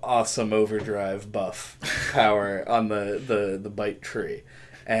maximum awesome overdrive buff power on the bite tree.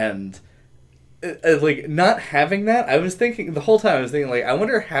 And like not having that, I was thinking the whole time, I was thinking like, I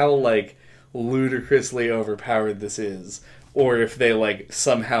wonder how like ludicrously overpowered this is, or if they like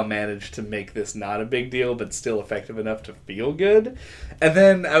somehow managed to make this not a big deal but still effective enough to feel good. And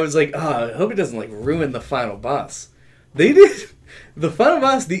then I was like, I hope it doesn't like ruin the final boss. They did. The final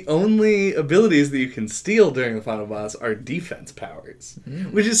boss, the only abilities that you can steal during the final boss are defense powers,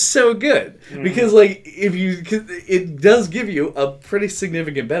 which is so good, because like it does give you a pretty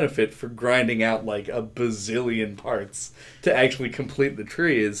significant benefit for grinding out like a bazillion parts to actually complete the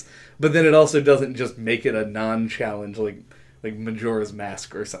trees, but then it also doesn't just make it a non-challenge like Majora's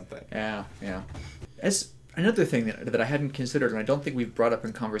Mask or something. Yeah. As another thing that I hadn't considered, and I don't think we've brought up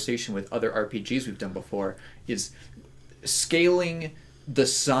in conversation with other RPGs we've done before, is scaling the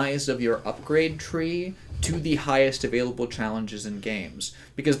size of your upgrade tree to the highest available challenges in games.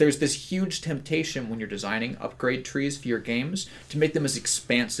 Because there's this huge temptation when you're designing upgrade trees for your games to make them as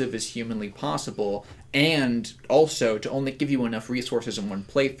expansive as humanly possible, and also to only give you enough resources in one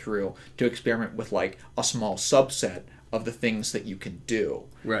playthrough to experiment with like a small subset of the things that you can do.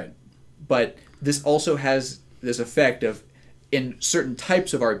 Right. But this also has this effect of, in certain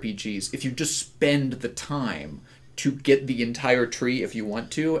types of RPGs, if you just spend the time to get the entire tree if you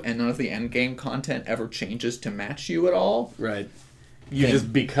want to, and none of the end game content ever changes to match you at all. Right. You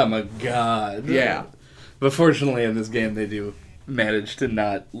just become a god. Yeah. But fortunately in this game they do manage to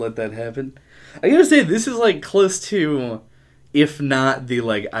not let that happen. I gotta say, this is like close to, if not the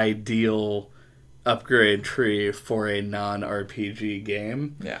like ideal upgrade tree for a non-RPG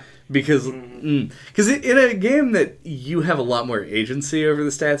game. Yeah. Because in a game that you have a lot more agency over the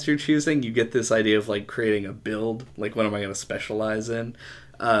stats you're choosing, you get this idea of like creating a build, like what am I going to specialize in?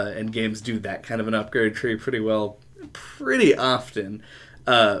 And games do that kind of an upgrade tree pretty well, pretty often.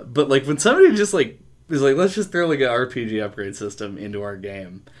 But like when somebody just like is like, let's just throw like an RPG upgrade system into our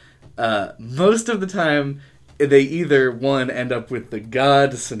game, most of the time they either, one, end up with the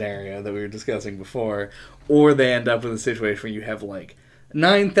god scenario that we were discussing before, or they end up with a situation where you have like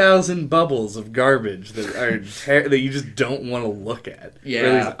 9,000 bubbles of garbage that are that you just don't want to look at. Yeah. Or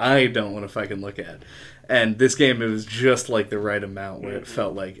at least I don't want to fucking look at. And this game, it was just like the right amount where it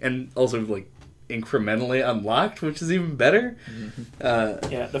felt like, and also like incrementally unlocked, which is even better.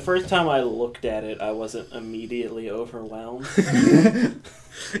 Yeah, the first time I looked at it, I wasn't immediately overwhelmed.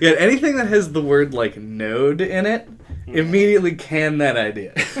 Yeah, anything that has the word like node in it, immediately can that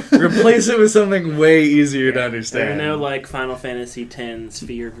idea. Replace it with something way easier to understand. There are no like Final Fantasy X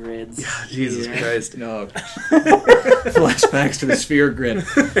sphere grids. Jesus Christ. No. Flashbacks to the sphere grid.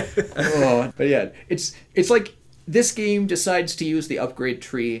 Oh, but yeah, it's like this game decides to use the upgrade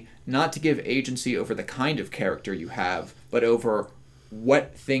tree not to give agency over the kind of character you have, but over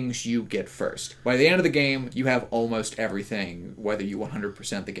what things you get first. By the end of the game, you have almost everything, whether you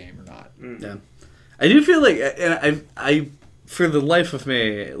 100% the game or not. Yeah. I do feel like, and I for the life of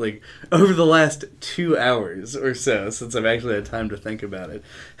me, like, over the last 2 hours or so, since I've actually had time to think about it,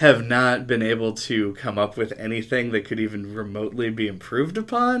 have not been able to come up with anything that could even remotely be improved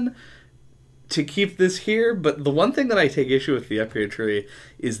upon to keep this here. But the one thing that I take issue with the upgrade tree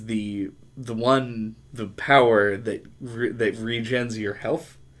is the power that regens your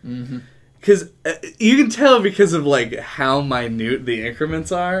health. Mm-hmm. Because you can tell, because of like how minute the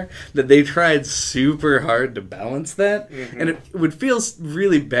increments are, that they tried super hard to balance that, and it would feel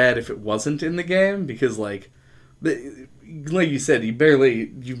really bad if it wasn't in the game, because like you said,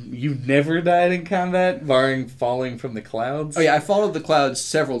 you never died in combat, barring falling from the clouds. Oh yeah, I followed the clouds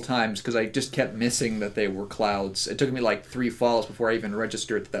several times because I just kept missing that they were clouds. It took me like 3 falls before I even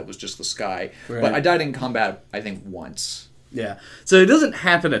registered that was just the sky. Right. But I died in combat, I think, once. Yeah, so it doesn't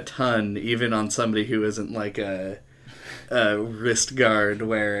happen a ton, even on somebody who isn't like a wrist guard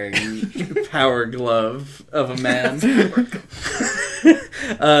wearing power glove of a man.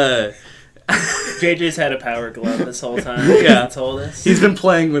 JJ's had a power glove this whole time. Yeah, he told us. He's been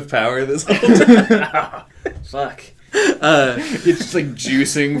playing with power this whole time. Fuck. It's just like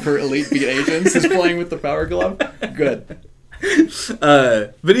juicing for Elite Beat agents. Is playing with the power glove. Good.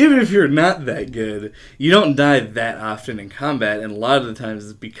 But even if you're not that good, you don't die that often in combat, and a lot of the times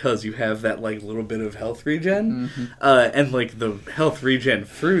it's because you have that like little bit of health regen, and like the health regen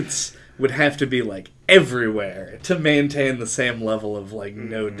fruits would have to be like everywhere to maintain the same level of like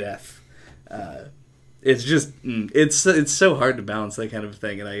no death. It's just it's so hard to balance that kind of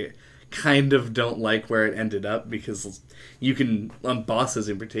thing, and I kind of don't like where it ended up, because you can, on bosses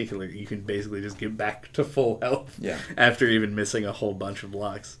in particular, you can basically just get back to full health after even missing a whole bunch of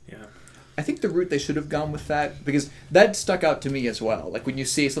blocks. Yeah. I think the route they should have gone with that, because that stuck out to me as well. Like when you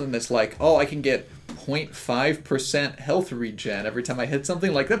see something that's like, oh, I can get 0.5% health regen every time I hit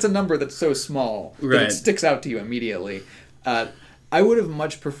something, like that's a number that's so small that it sticks out to you immediately. I would have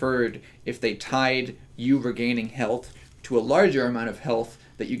much preferred if they tied you regaining health to a larger amount of health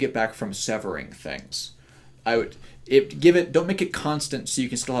that you get back from severing things. Don't make it constant so you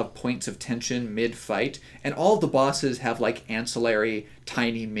can still have points of tension mid-fight, and all the bosses have like ancillary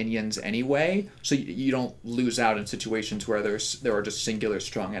tiny minions anyway, so you don't lose out in situations where there are just singular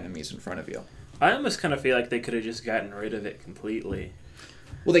strong enemies in front of you. I almost kind of feel like they could have just gotten rid of it completely.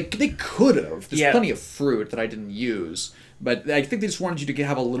 Well, they could have. There's plenty of fruit that I didn't use, But I think they just wanted you to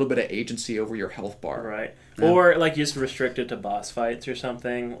have a little bit of agency over your health bar. Right. Yeah. Or like just restrict it to boss fights or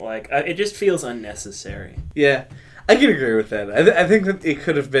something. Like it just feels unnecessary. Yeah, I can agree with that. I think that there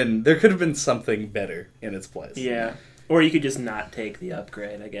could have been something better in its place. Yeah. Or you could just not take the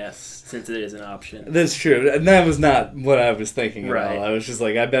upgrade, I guess, since it is an option. That's true. And that was not what I was thinking at Right. all. I was just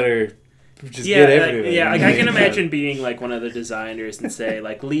like, I better just get everything. Like I can imagine being like one of the designers and say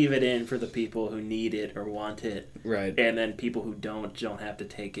like leave it in for the people who need it or want it, Right. and then people who don't have to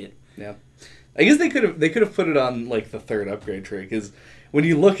take it. Yeah. I guess they could have put it on like the third upgrade tree, because when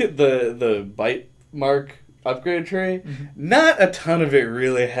you look at the bite mark upgrade tree, not a ton of it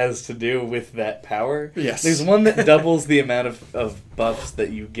really has to do with that power. Yes. There's one that doubles the amount of buffs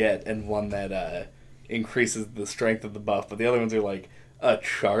that you get, and one that increases the strength of the buff, but the other ones are like a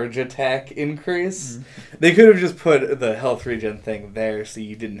charge attack increase. They could have just put the health regen thing there so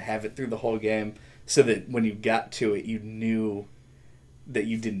you didn't have it through the whole game, so that when you got to it you knew that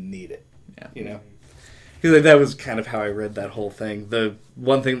you didn't need it. Yeah. You know? Because like, that was kind of how I read that whole thing. The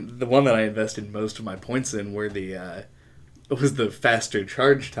one that I invested most of my points in were was the faster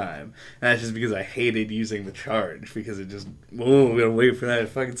charge time. And that's just because I hated using the charge, because it just, we gotta wait for that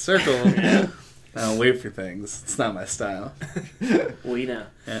fucking circle. I don't wait for things. It's not my style. We know.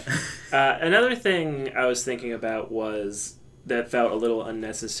 Yeah. Another thing I was thinking about was that felt a little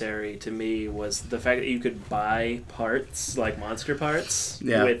unnecessary to me was the fact that you could buy parts, like monster parts,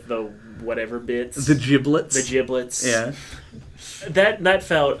 with the whatever bits. The giblets. The giblets. Yeah. That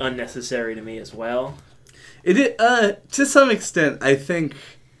felt unnecessary to me as well. It did, to some extent, I think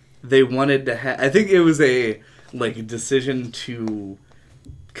they wanted to have... I think it was a decision to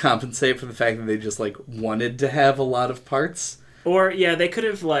compensate for the fact that they just, wanted to have a lot of parts. Or, yeah, they could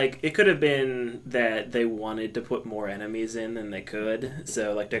have, it could have been that they wanted to put more enemies in than they could.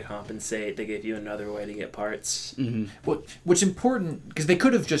 So, to compensate, they gave you another way to get parts. Mm-hmm. What's important, because they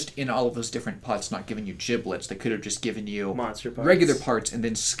could have just, in all of those different pots, not given you giblets. They could have just given you monster parts. Regular parts, and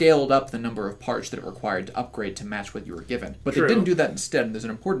then scaled up the number of parts that are required to upgrade to match what you were given. But True. They didn't do that instead, and there's an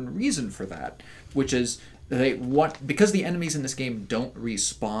important reason for that, which is... because the enemies in this game don't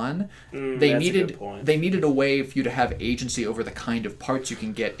respawn, they needed a way for you to have agency over the kind of parts you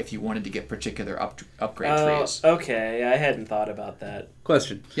can get if you wanted to get particular upgrade trees. Okay, I hadn't thought about that.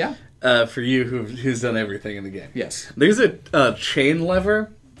 Question. Yeah. For you who's done everything in the game. Yes. There's a chain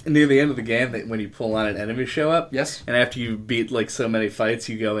lever near the end of the game that when you pull on it, enemies show up. Yes. And after you beat so many fights,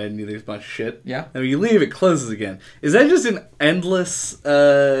 you go in and there's a bunch of shit. Yeah. And when you leave, it closes again. Is that just an endless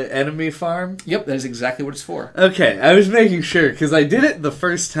enemy farm? Yep, that is exactly what it's for. Okay, I was making sure, because I did it the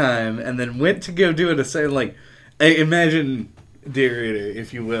first time and then went to go do it a second, imagine, dear reader,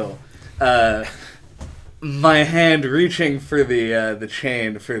 if you will, my hand reaching for the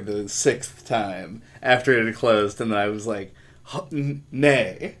chain for the 6th time after it had closed, and then I was like,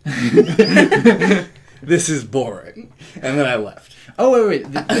 nay. This is boring. And then I left. Oh, wait.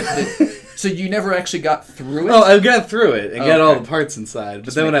 So you never actually got through it? Oh, I got through it and got all okay. the parts inside. But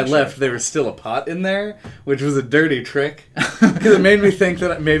Just then when I making left, sure. there was still a pot in there, which was a dirty trick. Because it made me think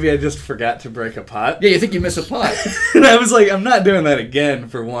that maybe I just forgot to break a pot. Yeah, you think you miss a pot. And I was like, I'm not doing that again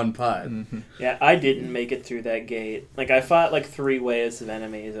for one pot. Mm-hmm. Yeah, I didn't make it through that gate. I fought 3 waves of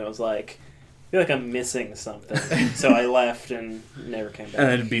enemies, and I was like, I feel like I'm missing something. So I left and never came back. And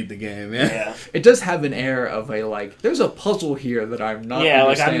then beat the game, yeah. Yeah. It does have an air of there's a puzzle here that I'm not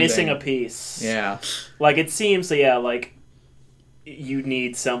I'm missing a piece. Yeah. It seems, you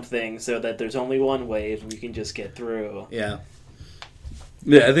need something so that there's only one wave and you can just get through. Yeah.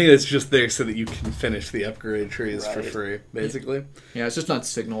 Yeah, I think it's just there so that you can finish the upgrade trees for Right. free, basically. Yeah, it's just not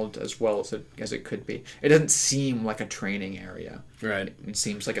signaled as well as it could be. It doesn't seem like a training area. Right. It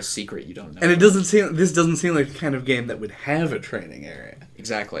seems like a secret you don't know. And this doesn't seem like the kind of game that would have a training area.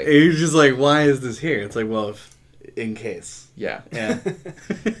 Exactly. You're just like, why is this here? It's like, well, in case. Yeah. Yeah.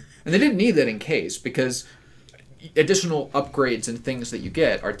 And they didn't need that in case, because additional upgrades and things that you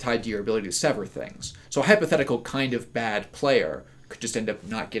get are tied to your ability to sever things. So a hypothetical kind of bad player could just end up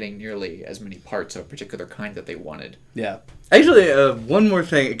not getting nearly as many parts of a particular kind that they wanted. Yeah. Actually, one more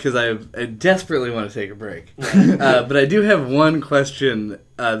thing, because I desperately want to take a break. But I do have one question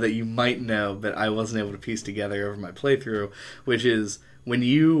that you might know that I wasn't able to piece together over my playthrough, which is when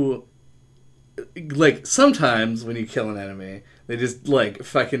you... sometimes when you kill an enemy, they just,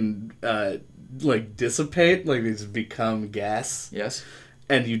 fucking, dissipate, they just become gas. Yes?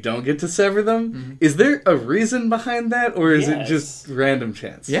 And you don't get to sever them? Mm-hmm. Is there a reason behind that, or is it just random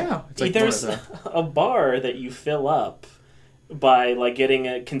chance? Yeah. It's there's a bar that you fill up by getting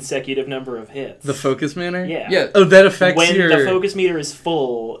a consecutive number of hits. The focus meter? Yeah. Yeah. Oh, that affects when your... the focus meter is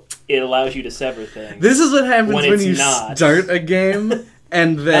full, it allows you to sever things. This is what happens When when it's you not. start a game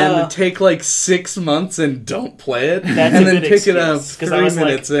and then take like 6 months and don't play it, That's and a then good pick it up excuse, 'cause 3 I was like-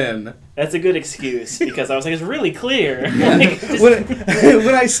 minutes in. That's a good excuse, because I was like, it's really clear. Yeah. Like, just-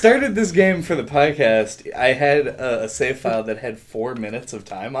 when I started this game for the podcast, I had a save file that had 4 minutes of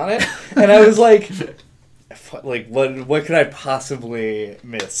time on it, and I was like, what could I possibly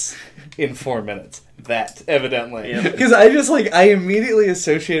miss in 4 minutes? That, evidently. Yeah. Because I immediately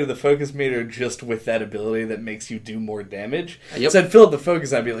associated the focus meter just with that ability that makes you do more damage. Yep. So I'd fill up the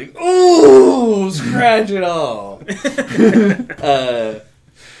focus, I'd be like, ooh, scratch it all.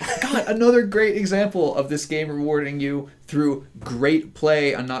 God, another great example of this game rewarding you through great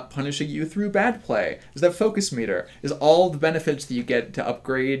play and not punishing you through bad play is that focus meter. Is all the benefits that you get to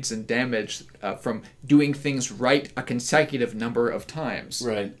upgrades and damage from doing things right a consecutive number of times.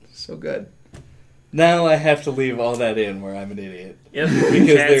 Right. So good. Now I have to leave all that in where I'm an idiot. Yep, Because Chad's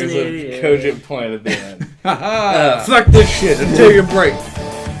there's an a idiot. cogent point at the end. Haha! Fuck this shit and take a break.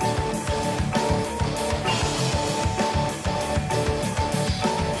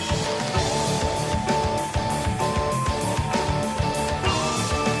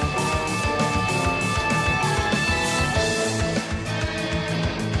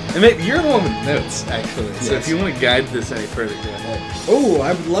 And mate, you're the one with notes, actually. So Yes. if you want to guide this any further, go ahead. Oh,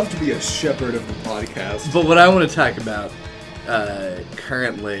 I would love to be a shepherd of the podcast. But what I want to talk about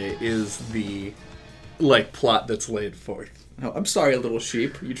currently is the plot that's laid forth. Oh, I'm sorry, little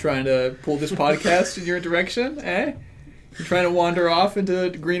sheep. You trying to pull this podcast in your direction, eh? You trying to wander off into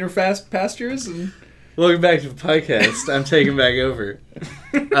greener fast pastures? And Welcome back to the podcast. I'm taking back over.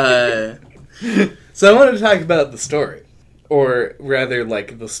 So I want to talk about the story. Or rather,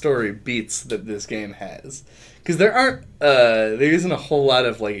 the story beats that this game has. Because there isn't a whole lot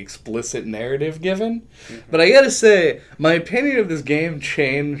of, explicit narrative given. Mm-hmm. But I gotta say, my opinion of this game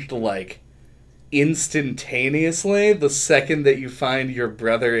changed, instantaneously the second that you find your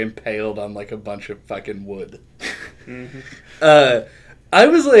brother impaled on, a bunch of fucking wood. Mm-hmm. I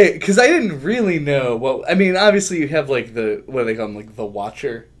was because I didn't really know what... I mean, obviously you have, what do they call him, the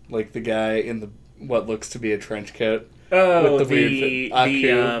Watcher? The guy in what looks to be a trench coat. Oh, With the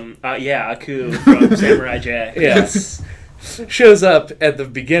Aku from Samurai Jack. Yes. Shows up at the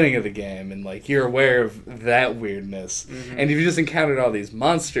beginning of the game, and, you're aware of that weirdness. Mm-hmm. And you've just encountered all these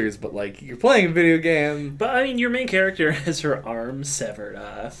monsters, but, you're playing a video game. But, I mean, your main character has her arm severed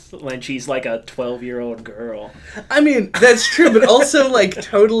off when she's, a 12-year-old girl. I mean, that's true, but also,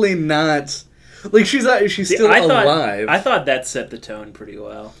 totally not... she's still alive. I thought that set the tone pretty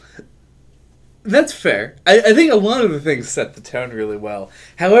well. That's fair. I think a lot of the things set the tone really well.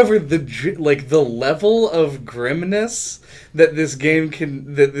 However, the level of grimness that this game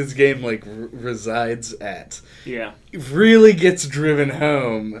resides at, Yeah, really gets driven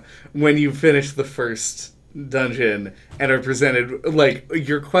home when you finish the first dungeon and are presented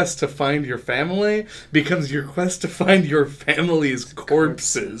your quest to find your family becomes your quest to find your family's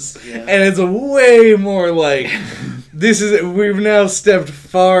corpses. Yeah. And it's way more we've now stepped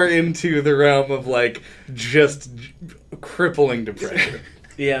far into the realm of just crippling depression.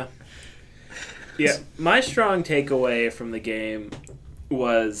 yeah. My strong takeaway from the game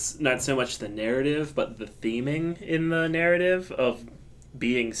was not so much the narrative, but the theming in the narrative of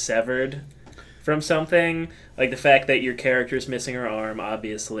being severed from something, the fact that your character's missing her arm,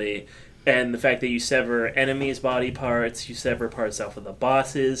 obviously, and the fact that you sever enemies' body parts, you sever parts off of the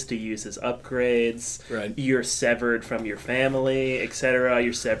bosses to use as upgrades, Right. You're severed from your family, etc.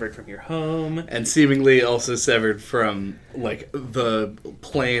 You're severed from your home. And seemingly also severed from, the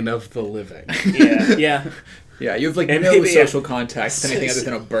plane of the living. Yeah. yeah, you have And no maybe, social contact with anything other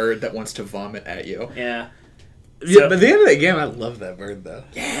than a bird that wants to vomit at you. Yeah. Yeah, but at the end of the game, I love that bird, though.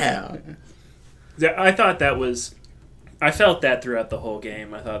 Yeah. I thought that was... I felt that throughout the whole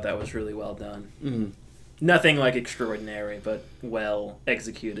game. I thought that was really well done. Mm. Nothing extraordinary, but well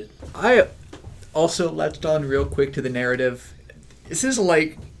executed. I also latched on real quick to the narrative. This is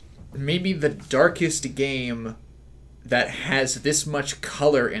maybe the darkest game that has this much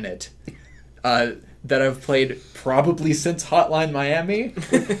color in it that I've played probably since Hotline Miami,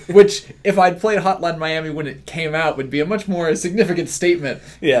 which if I'd played Hotline Miami when it came out would be a much more significant statement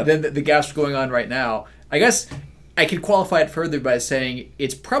than the gasp going on right now. I guess I could qualify it further by saying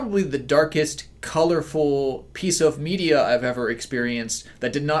it's probably the darkest, colorful piece of media I've ever experienced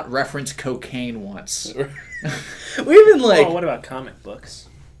that did not reference cocaine once. We even what about comic books?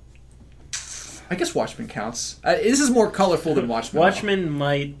 I guess Watchmen counts. This is more colorful than Watchmen. Watchmen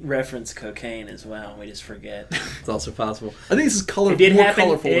might reference cocaine as well. We just forget. It's also possible. I think this is It did more happen.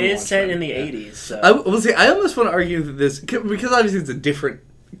 colorful It than is set Watchmen. in the Yeah. 80s. So. I almost want to argue that this... Because obviously it's a different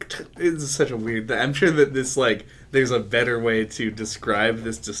it's such a weird thing. I'm sure that this, like, there's a better way to describe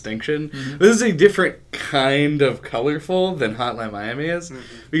this distinction. Mm-hmm. This is a different kind of colorful than Hotline Miami is. Mm-hmm.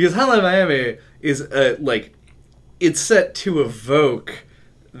 Because Hotline Miami is, like, it's set to evoke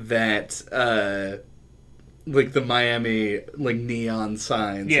that, like, the Miami, like, neon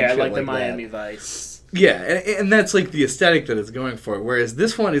signs. Yeah, and shit like the that. Miami Vice. Yeah, and that's, like, the aesthetic that it's going for. Whereas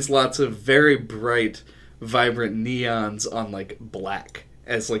this one is lots of very bright, vibrant neons on, like, black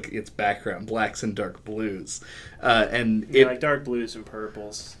as, like, its background. Blacks and dark blues. And Yeah, like dark blues and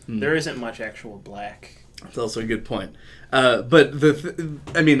purples. There isn't much actual black. That's also a good point. But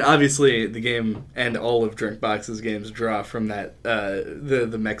I mean, obviously, the game and all of Drinkbox's games draw from that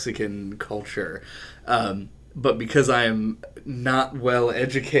the Mexican culture. But because I am not well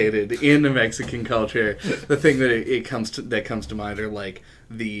educated in the Mexican culture, the thing that comes to mind are like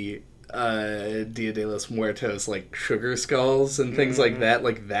the Dia de los Muertos, like sugar skulls and things like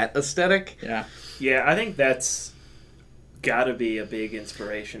that aesthetic. Yeah. Yeah, I think that's gotta be a big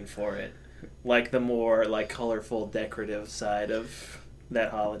inspiration for it. Like the more like colorful, decorative side of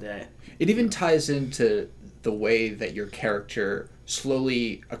that holiday. It even ties into the way that your character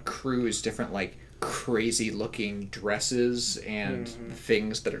slowly accrues different, like, crazy looking dresses and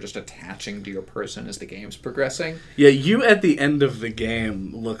things that are just attaching to your person as the game's progressing. Yeah, you at the end of the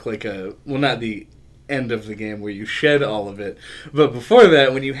game look like not the end of the game where you shed all of it, but before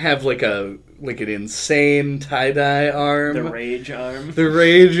that, when you have like an insane tie-dye arm, The rage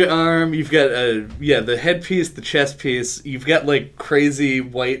arm. you've got the headpiece, the chest piece, you've got like crazy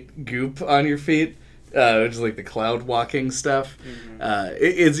white goop on your feet, which is like the cloud walking stuff.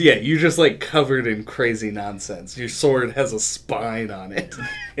 You're just like covered in crazy nonsense. Your sword has a spine on it.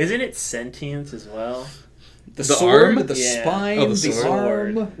 Isn't it sentient as well? The sword, arm, the spine, oh, the the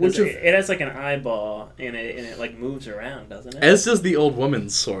sword. arm. It has like an eyeball in it, and it like moves around, doesn't it? As does the old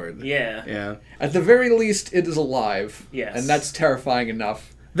woman's sword. Yeah. Yeah. At the very least, it is alive. Yes. And that's terrifying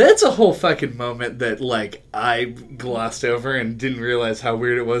enough. That's a whole fucking moment that, like, I glossed over and didn't realize how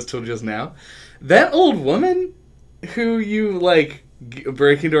weird it was till just now. That old woman who you, like,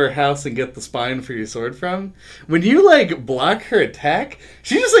 break into her house and get the spine for your sword from, when you, like, block her attack,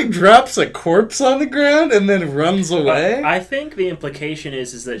 she just, like, drops a corpse on the ground and then runs away. I think the implication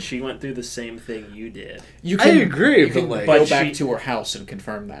is that she went through the same thing you did. I agree, you can but, like... go But back she- to her house and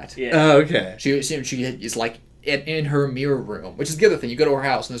confirm that. Yeah. Oh, okay. She is, like, in her mirror room, which is the other thing. You go to her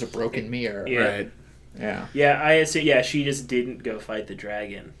house and there's a broken mirror. Yeah. Right. Yeah. Yeah, I assume. Yeah, she just didn't go fight the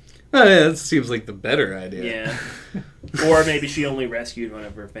dragon. Oh, yeah, that seems like the better idea. Yeah. Or maybe she only rescued one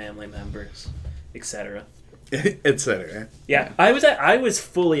of her family members, etc. Etc. Yeah, I was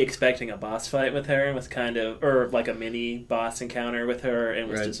fully expecting a boss fight with her and was or like a mini boss encounter with her, and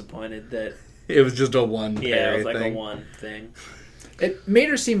was Right. disappointed that It was just a one it was like thing. a one thing. It made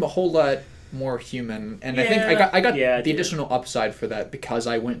her seem a whole lot more human, and I think I got Yeah, it the did. additional upside for that because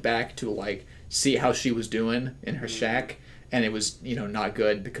I went back to, like, see how she was doing in her shack, and it was, not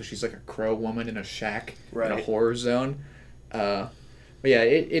good because she's like a crow woman in a shack in a Right. horror zone. But yeah,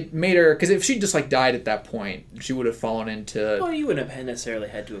 it made her, because if she just, like, died at that point, she would have fallen into... Well, you wouldn't have necessarily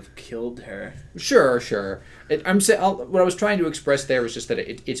had to have killed her. Sure. What I was trying to express there was just that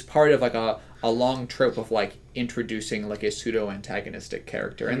it's part of, like, a long trope of, like, introducing, like, a pseudo-antagonistic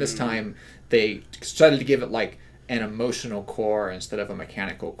character. And this time, they decided to give it, like, an emotional core instead of a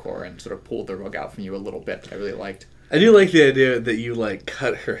mechanical core and sort of pulled the rug out from you a little bit. I really liked. I do like the idea that you, like,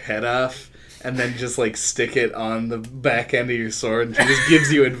 cut her head off and then just, like, stick it on the back end of your sword and she just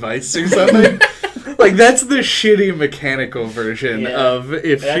gives you advice or something. Like, that's the shitty mechanical version of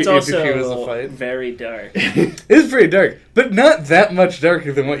if That's she was a fight. very dark. It's pretty dark, but not that much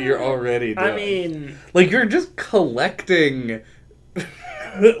darker than what you're already doing. I mean, like, you're just collecting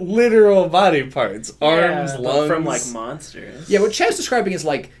literal body parts, arms, but lungs. from like monsters. Yeah, what Chad's describing is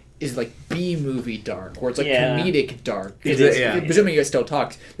like B-movie dark, where it's like comedic dark. Presuming you guys still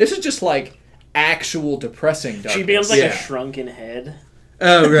talk. This is just like actual depressing darkness. She becomes like a shrunken head.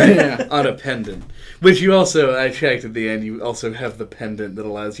 Oh, right. Yeah. On a pendant. Which you also, I checked at the end, you also have the pendant that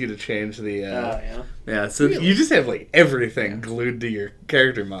allows you to change the... Yeah, so Really? you just have, like, everything glued to your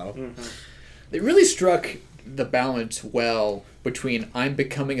character model. Mm-hmm. It really struck the balance well between I'm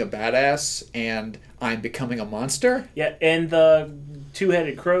becoming a badass and I'm becoming a monster. Yeah, and the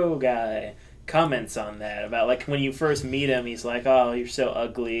two-headed crow guy comments on that about like when you first meet him, he's like, "Oh, you're so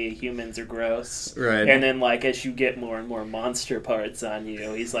ugly. Humans are gross." Right. And then like as you get more and more monster parts on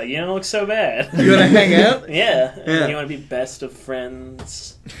you, he's like, "You don't look so bad." You want to hang out? Yeah. Yeah. You want to be best of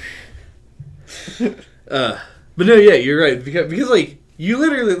friends. But no, yeah, you're right. Because like, you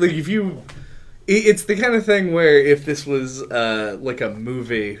literally, like, if you It's the kind of thing where if this was like a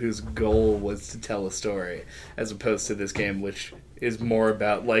movie whose goal was to tell a story, as opposed to this game, which is more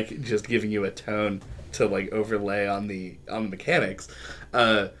about like just giving you a tone to like overlay on the mechanics,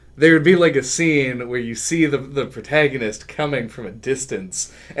 there would be like a scene where you see the protagonist coming from a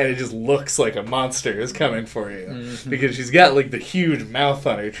distance, and it just looks like a monster is coming for you because she's got like the huge mouth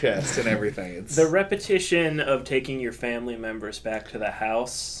on her chest and everything. It's The repetition of taking your family members back to the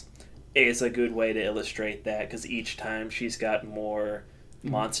house is a good way to illustrate that, because each time she's got more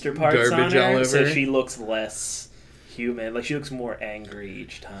monster parts Garbage on all her, over so her. she looks less human. Like, she looks more angry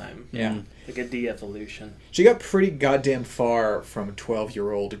each time. Yeah. Like a de-evolution. She got pretty goddamn far from a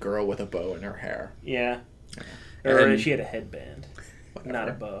 12-year-old girl with a bow in her hair. Yeah. Or And- she had a headband, Whatever. not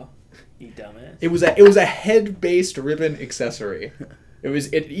a bow. You dumbass. It was a head-based ribbon accessory.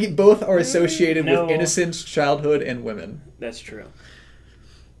 Both are associated No. with innocence, childhood, and women. That's true.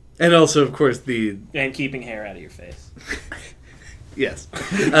 and also of course the And keeping hair out of your face. yes,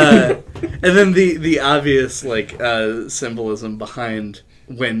 and then the obvious like symbolism behind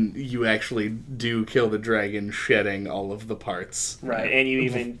when you actually do kill the dragon, shedding all of the parts. Right, and you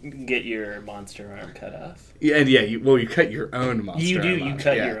even get your monster arm cut off. Yeah, and yeah, you cut your own monster. You do, arm you off,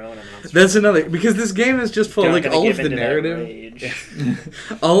 cut yeah. your own monster That's another, because this game is just full of Not like gonna all of give the into that narrative.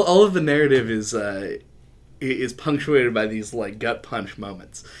 rage. all of the narrative is punctuated by these like gut punch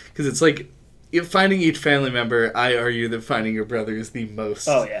moments, because it's like finding each family member. I argue that finding your brother is the most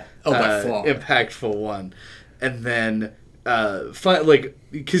Oh, yeah. Oh, by far. impactful one, and then like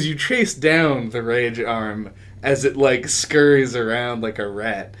because you chase down the rage arm as it like scurries around like a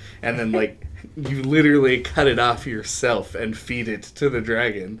rat, and then like you literally cut it off yourself and feed it to the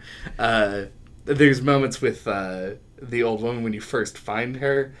dragon. There's moments with the old woman when you first find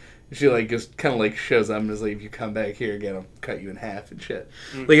her. She like just kind of like shows up and is like, if you come back here again, I'll cut you in half and shit.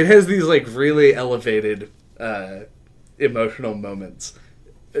 Like it has these like really elevated emotional moments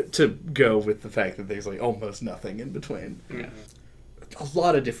to go with the fact that there's like almost nothing in between. Yeah. A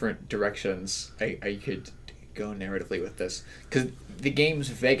lot of different directions I could go narratively with this, because the game's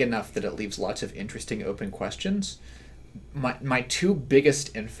vague enough that it leaves lots of interesting open questions. My two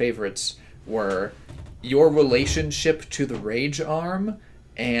biggest and favorites were your relationship to the rage arm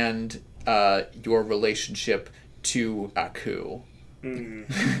and your relationship to Aku.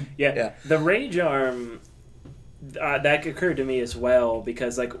 Mm. Yeah. Yeah. The rage arm, that occurred to me as well,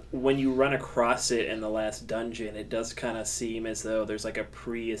 because like when you run across it in the last dungeon, it does kind of seem as though there's like a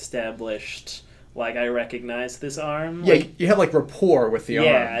pre-established, like, I recognize this arm. Yeah, Like, you have like rapport with the arm.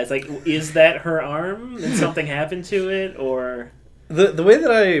 yeah, it's like, is that her arm? Did something happen to it, or? The way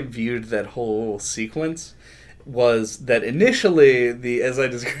that I viewed that whole sequence was that initially as I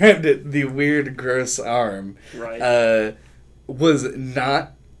described it, the weird gross arm Right. was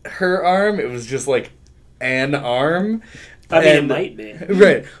not her arm. It was just like an arm. I mean, it And- might be.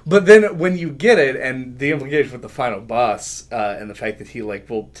 Right, but then when you get it, and the implication with the final boss, and the fact that he like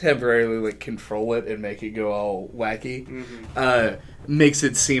will temporarily like control it and make it go all wacky, makes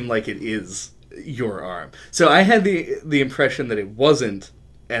it seem like it is your arm. So I had the impression that it wasn't,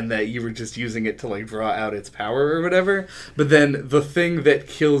 and that you were just using it to like draw out its power or whatever. But then the thing that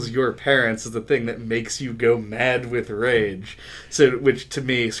kills your parents is the thing that makes you go mad with rage. So, which to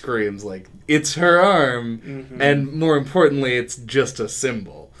me screams like it's her arm, and more importantly, it's just a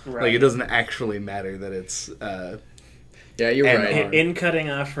symbol. Right. Like it doesn't actually matter that it's. Yeah, you're And right. arm. In cutting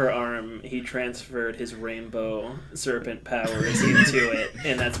off her arm, he transferred his rainbow serpent powers into it,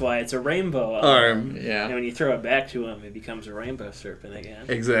 and that's why it's a rainbow Arm. And Yeah. when you throw it back to him, it becomes a rainbow serpent again.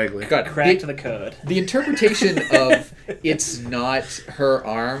 Exactly. God, Cracked the code. the interpretation of it's not her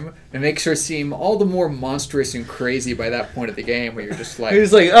arm, it makes her seem all the more monstrous and crazy by that point of the game, where you're just like,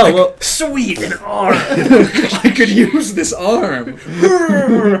 He's like, oh well, Sweet, an arm! I could use this arm.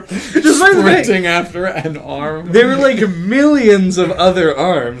 just like the thing. Sprinting after an arm. There were like millions of other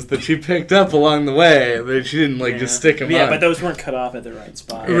arms that she picked up along the way that she didn't like just stick them Yeah, on. but those weren't cut off at the right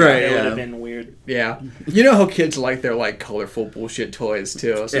spot. Right, It would yeah. have been weird. Yeah. You know how kids like their like colorful bullshit toys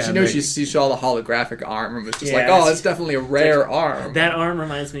too. So Yeah, she knows they- she saw the holographic arm and was just Yeah, like, oh, it's- it's definitely a rare arm. That arm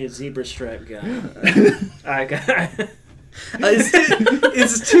reminds me of Zebra Stripe Gun. I got...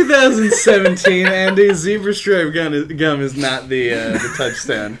 It's 2017, Andy. Zebra stripe gum is not the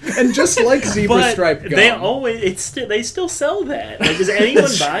touchstone. And just like zebra But stripe gum. they still sell that. Like, does anyone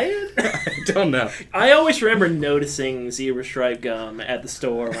buy it? I don't know. I always remember noticing Zebra Stripe gum at the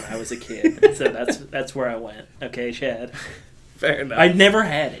store when I was a kid. So that's where I went. Okay, Chad. Fair enough. I never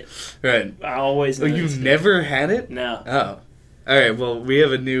had it. Right. I always Oh, you noticed it. never had it? No. Oh. All right, well, we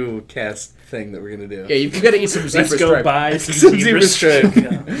have a new cast thing that we're going to do. Yeah, you got to eat some zebra Let's go stripe. buy some Some zebra zebra stripe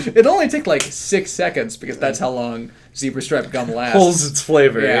stripe. gum. It only take like 6 seconds because that's how long zebra stripe gum lasts. Pulls its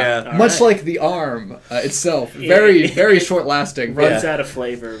flavor, yeah. All Much right. like the arm itself. Yeah. Very short lasting. Runs Yeah. out of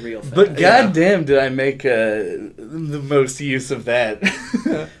flavor real fast. But goddamn, did I make the most use of that?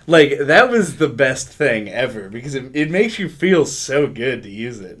 Like, that was the best thing ever because it makes you feel so good to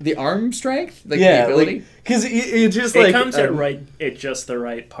use it. The arm strength? Like Yeah, the ability? because it just it like comes at just the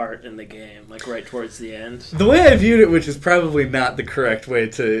right part in the game, like right towards the end. the way I viewed it, which is probably not the correct way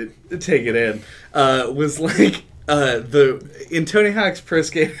to take it in, was like in Tony Hawk's Pro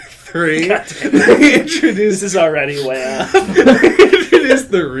Skater 3, God damn they introduced This is already way off.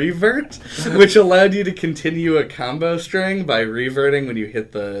 introduced the revert, which allowed you to continue a combo string by reverting when you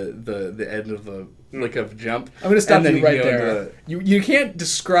hit the end of a jump. I'm going to stop And then you right go into there. You can't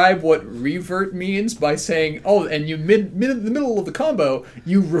describe what revert means by saying, oh, and you in the middle of the combo,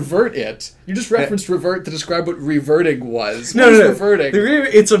 you revert it. You just referenced revert to describe what reverting was. No, What is no, no. reverting?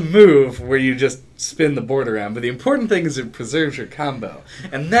 It's a move where you just spin the board around, but the important thing is it preserves your combo.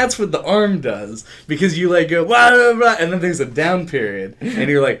 And that's what the arm does, because you like go, blah, blah, blah, and then there's a down period, and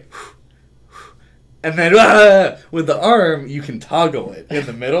you're like, and then with the arm, you can toggle it in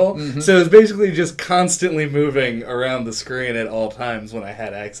the middle. Mm-hmm. So it's basically just constantly moving around the screen at all times when I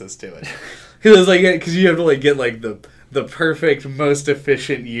had access to it. Because you have to get like the perfect, most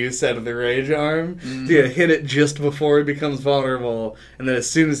efficient use out of the rage arm. Mm-hmm. So you hit it just before it becomes vulnerable, and then as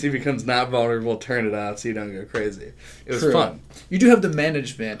soon as he becomes not vulnerable, turn it off so you don't go crazy. It was True. fun. You do have the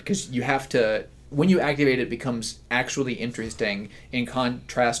management because you have to. When you activate it, becomes actually interesting in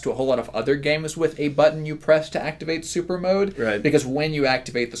contrast to a whole lot of other games with a button you press to activate super mode. Right. Because when you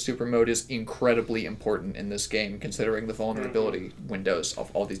activate the super mode is incredibly important in this game, considering the vulnerability windows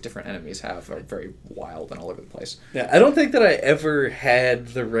of all these different enemies are very wild and all over the place. Yeah, I don't think that I ever had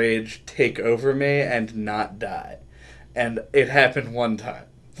the rage take over me and not die. And it happened one time.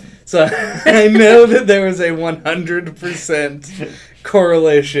 So I know that there was a 100%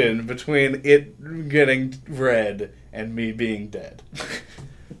 correlation between it getting red and me being dead.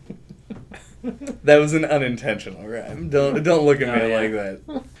 That was an unintentional rhyme. Don't look at me like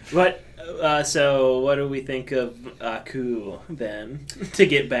that. But so what do we think of Aku then? To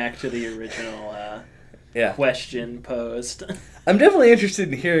get back to the original question posed. I'm definitely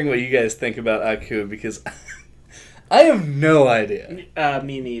interested in hearing what you guys think about Aku because I have no idea.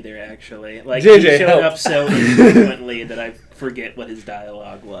 Me neither, actually. Like JJ, he showed help. up so infrequently that I forget what his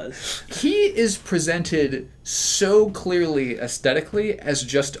dialogue was. He is presented so clearly aesthetically as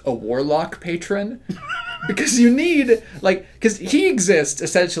just a warlock patron. Because you need, because he exists,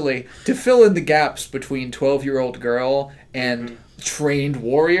 essentially, to fill in the gaps between 12-year-old girl and trained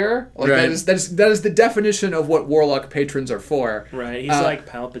warrior. Right. That is the definition of what warlock patrons are for. Right, he's like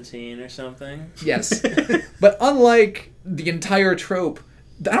Palpatine or something. Yes. But unlike the entire trope,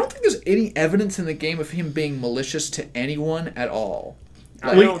 I don't think there's any evidence in the game of him being malicious to anyone at all.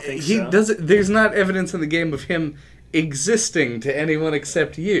 I don't think he so. doesn't. There's not evidence in the game of him existing to anyone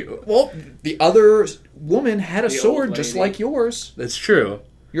except you. Well, the other woman had a The sword old just lady. like yours. That's true.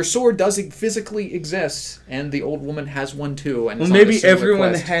 Your sword does physically exist, and the old woman has one too. And Well, it's on a maybe similar everyone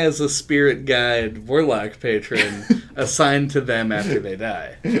quest. has a spirit guide warlock patron assigned to them after they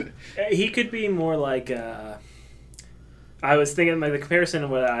die. He could be more like. I was thinking like the comparison of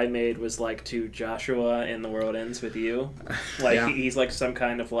what I made was like to Joshua in The World Ends With You. Like Yeah. he's like some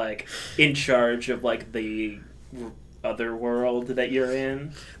kind of like in charge of like the other world that you're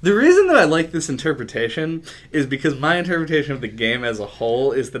in. The reason that I like this interpretation is because my interpretation of the game as a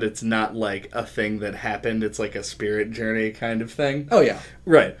whole is that it's not like a thing that happened, it's like a spirit journey kind of thing. Oh yeah.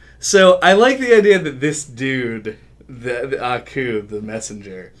 Right. So I like the idea that this dude, the Aku, the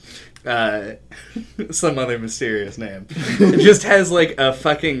messenger, some other mysterious name, just has like a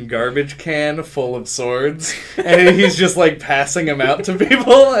fucking garbage can full of swords, and he's just like passing them out to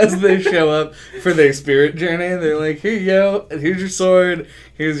people as they show up for their spirit journey. They're like, "Here you go. Here's your sword.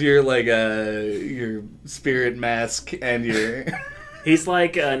 Here's your your spirit mask and your." He's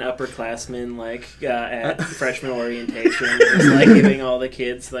like an upperclassman, like at freshman orientation, just like giving all the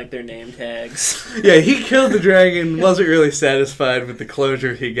kids like their name tags. Yeah, he killed the dragon, wasn't really satisfied with the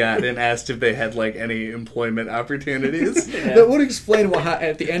closure he got, and asked if they had like any employment opportunities. Yeah. That would explain why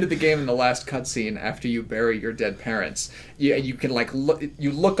at the end of the game in the last cutscene, after you bury your dead parents, you can like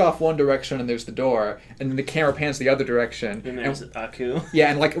look off one direction and there's the door, and then the camera pans the other direction. And there's Aku.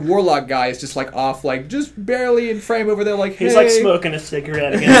 Yeah, and like warlock guy is just like off, like just barely in frame over there, like hey. He's like smoking a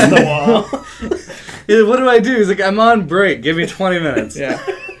cigarette against the wall. Yeah, what do I do? He's like, I'm on break. Give me 20 minutes. Yeah.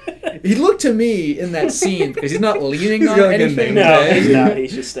 He looked to me in that scene because he's not leaning on like a anything. name No, tag. he's not.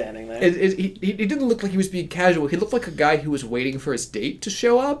 He's just standing there. He didn't look like he was being casual. He looked like a guy who was waiting for his date to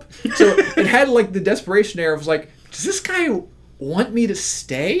show up. So it had like the desperation air of like, does this guy want me to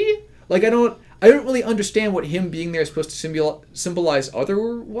stay? Like I don't really understand what him being there is supposed to symbolize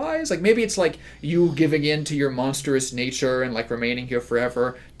otherwise. Like maybe it's like you giving in to your monstrous nature and like remaining here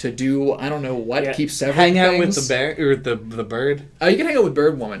forever to do I don't know what, Yeah. keep severing Hang out with things. the bear or the bird. You can hang out with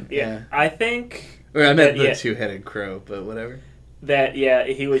Bird Woman. yeah, I think Or I meant the Yeah. two-headed crow, but whatever. that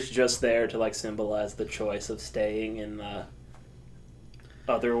he was just there to like symbolize the choice of staying in the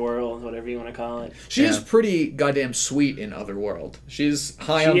other world, whatever you want to call it. She is Yeah. pretty goddamn sweet in Otherworld. She's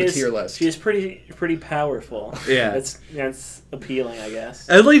high on the tier list. She is pretty powerful. Yeah. That's appealing, I guess.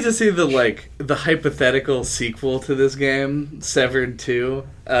 I'd like to see the hypothetical sequel to this game, Severed 2,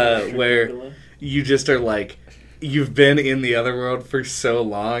 where you just are like, you've been in the other world for so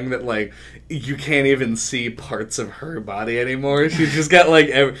long that like you can't even see parts of her body anymore. She's just got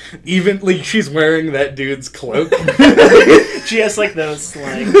like even like she's wearing that dude's cloak. She has like those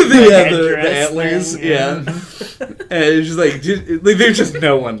like the headdress antlers, thing, yeah. And it's just like there's just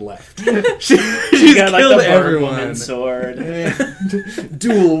no one left. She's got like killed the Bird everyone. Woman sword.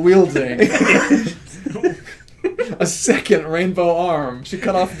 Dual wielding. A second rainbow arm. She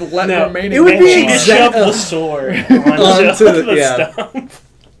cut off the remaining. it would And be she just exact- shoved the sword Onto onto the yeah. stump.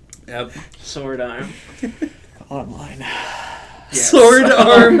 Yep. Sword arm. Online. Yes. Sword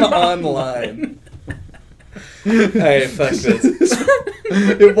arm online. Alright, fuck this.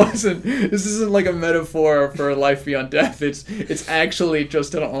 It wasn't. This isn't like a metaphor for life beyond death. It's actually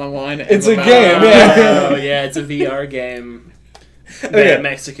just an online. It's a MMO. game, yeah. Oh yeah, it's a VR game that Okay. a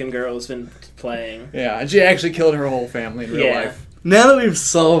Mexican girl's been playing. Yeah, and she actually killed her whole family in real Yeah. life. Now that we've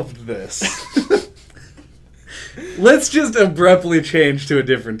solved this, let's just abruptly change to a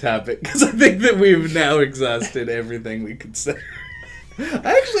different topic, because I think that we've now exhausted everything we could say.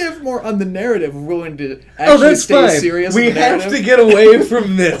 I actually have more on the narrative. We're willing to actually Oh, that's stay fine. serious. We with the have narrative. to get away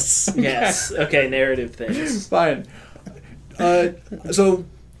from this. Yes. Okay, narrative things. Fine. So,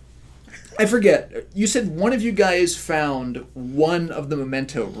 I forget. You said one of you guys found one of the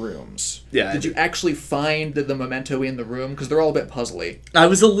memento rooms. Yeah, I Did you did. actually find the memento in the room? Because they're all a bit puzzly. I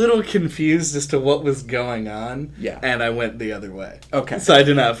was a little confused as to what was going on, Yeah. and I went the other way. Okay. So I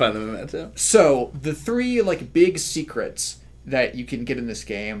did not find the memento. So, the three, like, big secrets that you can get in this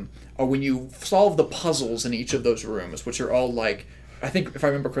game are when you solve the puzzles in each of those rooms, which are all, like, I think, if I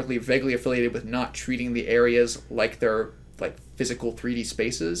remember correctly, vaguely affiliated with not treating the areas like they're, like, physical 3D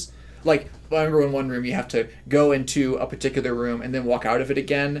spaces. Like, I remember in one room you have to go into a particular room and then walk out of it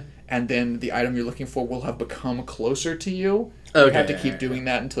again, and then the item you're looking for will have become closer to you. You Okay, have to keep doing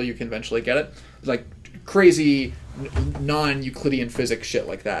that until you can eventually get it. It's like crazy non-Euclidean physics shit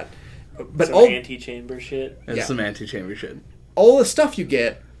like that. But Some all anti-chamber shit. And Yeah. some anti-chamber shit. all the stuff you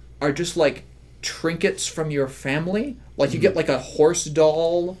get are just like trinkets from your family. Like you get like a horse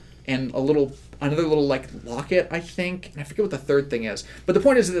doll and another little like locket, I think, and I forget what the third thing is. But the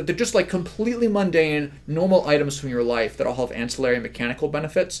point is that they're just like completely mundane, normal items from your life that all have ancillary mechanical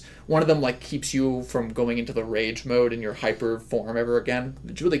benefits. One of them like keeps you from going into the rage mode in your hyper form ever again.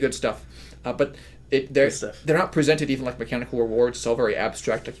 It's really good stuff. But they're Good stuff. not presented even like mechanical rewards. It's all very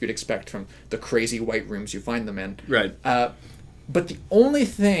abstract, like you'd expect from the crazy white rooms you find them in. Right. But the only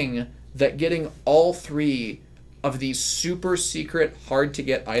thing that getting all three of these super secret, hard to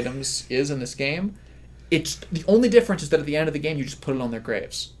get items is in this game, it's the only difference is that at the end of the game you just put it on their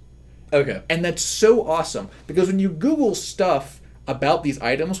graves. Okay. And that's so awesome because when you Google stuff about these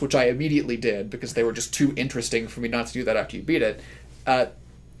items, which I immediately did because they were just too interesting for me not to do that after you beat it,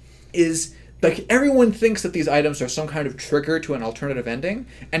 is like everyone thinks that these items are some kind of trigger to an alternative ending,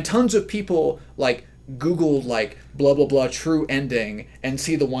 and tons of people like Googled like blah blah blah true ending and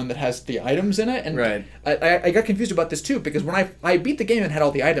see the one that has the items in it, and Right. I got confused about this too because when I beat the game and had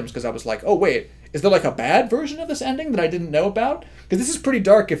all the items because I was like, oh wait, is there like a bad version of this ending that I didn't know about? Because this is pretty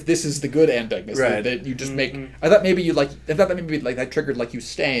dark if this is the good ending, is Right. that you just make. I thought maybe that triggered like you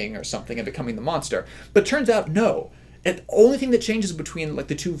staying or something and becoming the monster, but it turns out no. And the only thing that changes between like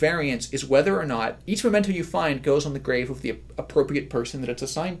the two variants is whether or not each memento you find goes on the grave of the appropriate person that it's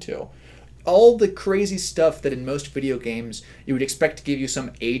assigned to. All the crazy stuff that in most video games you would expect to give you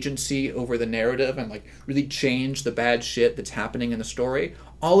some agency over the narrative and like really change the bad shit that's happening in the story,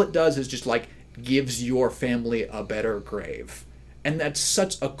 all it does is just like gives your family a better grave. And that's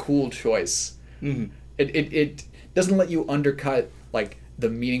such a cool choice. Mm-hmm. It doesn't let you undercut like the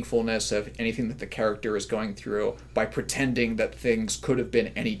meaningfulness of anything that the character is going through by pretending that things could have been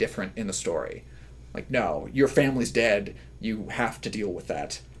any different in the story. Like, no, your family's dead. You have to deal with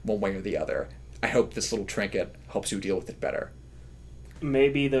that. one way or the other. I hope this little trinket helps you deal with it better.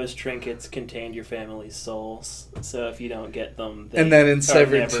 Maybe those trinkets contained your family's souls, so if you don't get them, they And then in are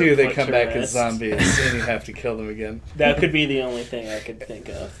Severed never 2, they put come to back as rest. zombies, and you have to kill them again. That could be the only thing I could think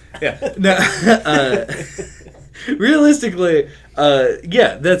of. Yeah. No, realistically,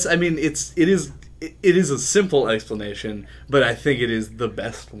 yeah, that's, I mean, it is a simple explanation, but I think it is the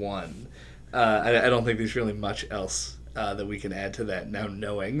best one. I don't think there's really much else that we can add to that now,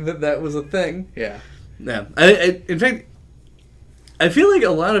 knowing that was a thing. Yeah. Yeah. In fact, I feel like a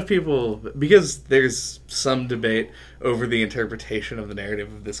lot of people, because there's some debate over the interpretation of the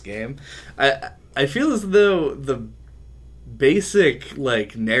narrative of this game, I feel as though the basic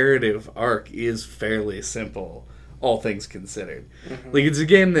like narrative arc is fairly simple, all things considered. Mm-hmm. Like, it's a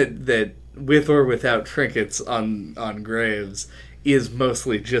game that with or without trinkets on graves is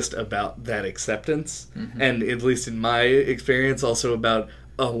mostly just about that acceptance, and at least in my experience, also about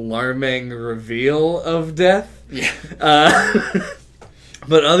alarming reveal of death. Yeah.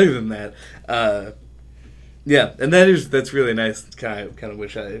 But other than that, yeah, and that's really nice. Kind of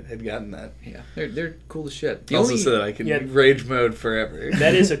wish I had gotten that. Yeah. They're cool as shit. The Also, only, so that I can Yeah. rage mode forever.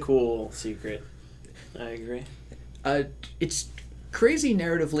 That is a cool secret. I agree. it's crazy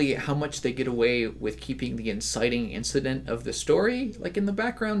narratively how much they get away with keeping the inciting incident of the story like in the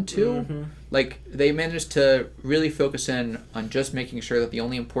background too. Mhm. Like they managed to really focus in on just making sure that the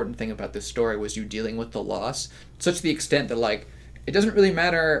only important thing about this story was you dealing with the loss, such to the extent that like it doesn't really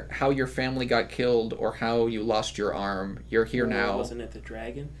matter how your family got killed or how you lost your arm. You're here now. Wasn't it the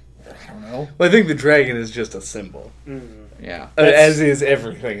dragon? I don't know. Well, I think the dragon is just a symbol, Yeah. as is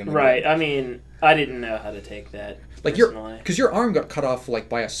everything in the Right. game. I mean, I didn't know how to take that. Like personally. because your arm got cut off like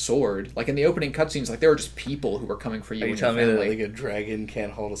by a sword. Like in the opening cutscenes, like there were just people who were coming for you Are you and your telling me that family. like a dragon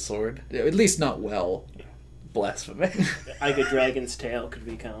can't hold a sword? At least not well. Blasphemy. Like a dragon's tail could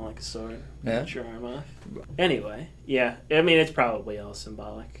be kind of like a sword. Yeah. Cut your arm off. Anyway, yeah. I mean, it's probably all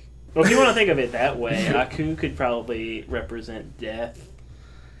symbolic. Well, if you want to think of it that way, Aku could probably represent death.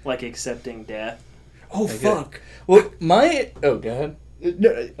 Like accepting death. Oh Okay. fuck. Well, oh god.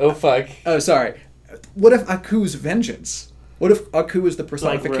 No, Oh fuck. oh sorry. What if Aku's vengeance? What if Aku is the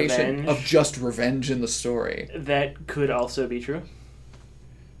personification revenge? of just revenge in the story? That could also be true.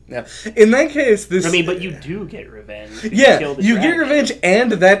 Yeah. In that case, this. I mean, but you do get revenge. Yeah, kill the you get dragon. revenge,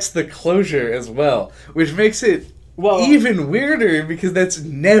 and that's the closure as well, which makes it Well, even weirder because that's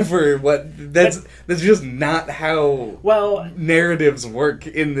never that's just not how well, narratives work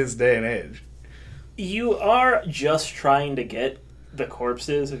in this day and age. you are just trying to get the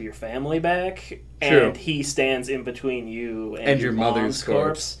corpses of your family back, True. and he stands in between you and, your mother's mom's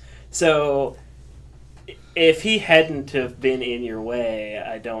corpse. So, if he hadn't have been in your way,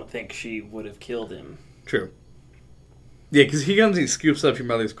 I don't think she would have killed him. True. Yeah, because he comes and he scoops up your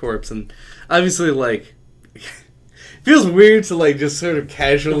mother's corpse, and obviously, like, it feels weird to, like, just sort of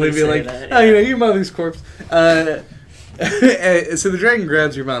casually be Say like, that, oh, yeah. your mother's corpse. So the dragon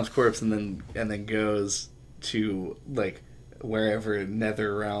grabs your mom's corpse and then goes to, like, wherever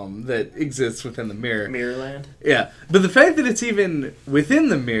nether realm that exists within the mirror. Mirrorland? Yeah, but the fact that it's even within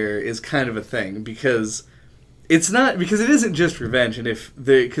the mirror is kind of a thing because it isn't just revenge, and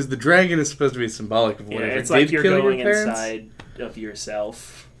because the dragon is supposed to be symbolic of Yeah, whatever it's did like you're kill going your parents. inside of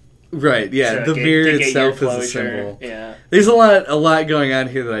yourself. Right, yeah, to the mirror to get itself your is a closure. symbol. Yeah. There's a lot going on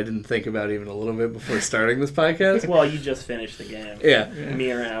here that I didn't think about even a little bit before starting this podcast. Well, you just finished the game. Yeah.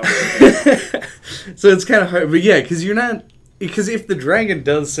 Mere hours ago. So it's kind of hard, but yeah, because if the dragon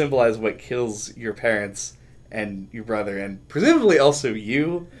does symbolize what kills your parents and your brother, and presumably also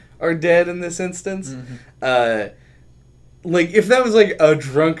you are dead in this instance, like if that was like a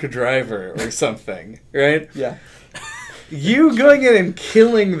drunk driver or something, right? Yeah. You going in and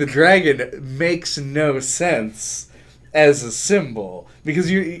killing the dragon makes no sense as a symbol because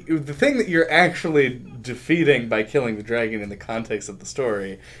the thing that you're actually defeating by killing the dragon in the context of the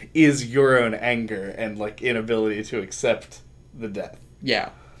story is your own anger and like inability to accept the death. Yeah.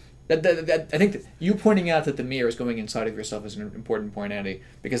 That I think that you pointing out that the mirror is going inside of yourself is an important point, Andy,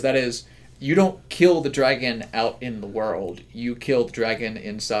 because that is, you don't kill the dragon out in the world. You kill the dragon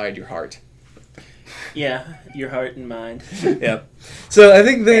inside your heart. Yeah, your heart and mind. Yeah. So I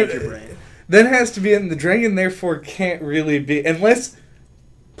think And your brain. that has to be in the dragon. Therefore, can't really be unless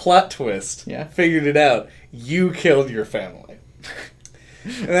plot twist. Yeah. Figured it out. You killed your family.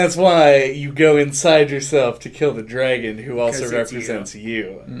 And that's why you go inside yourself to kill the dragon, who also 'Cause it's represents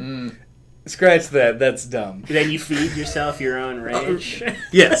you. Scratch that. That's dumb. Then you feed yourself your own rage.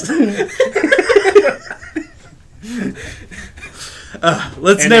 Yes.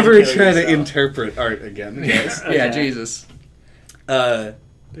 Let's And never then kill try to yourself. interpret art again, guys. Yeah, Okay. Jesus.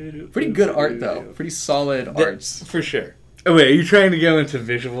 Pretty good art, though. Pretty solid arts. For sure. Oh, wait, are you trying to go into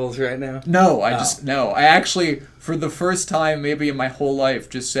visuals right now? No, I actually, for the first time maybe in my whole life,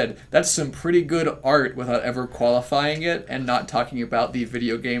 just said, that's some pretty good art without ever qualifying it and not talking about the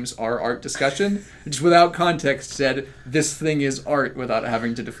video games are art discussion. Just without context said, this thing is art without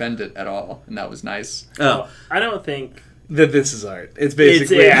having to defend it at all. And that was nice. Oh, I don't think that this is art. It's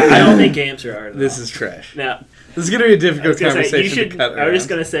basically... I don't think games are art at This all. is trash. Now, this is going to be a difficult conversation to cut I was just around.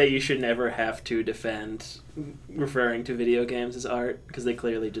 going to say you should never have to defend referring to video games as art, because they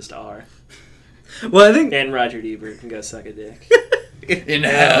clearly just are. Well, I think... And Roger Ebert can go suck a dick. In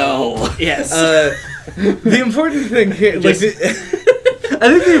hell! Yes. The important thing here... I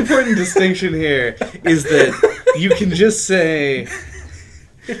think the important distinction here is that you can just say,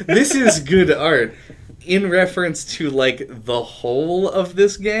 this is good art, in reference to, like, the whole of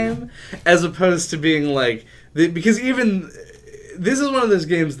this game, as opposed to being like... Because even... This is one of those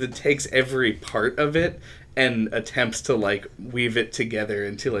games that takes every part of it and attempts to, like, weave it together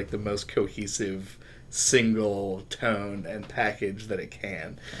into, like, the most cohesive single tone and package that it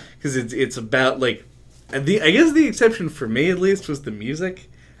can. Because it's about, like... I guess the exception for me, at least, was the music.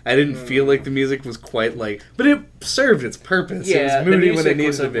 I didn't feel like the music was quite like... But it served its purpose. Yeah, it was moody when it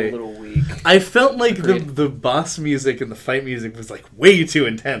needed to be. A little weak. I felt like the boss music and the fight music was like way too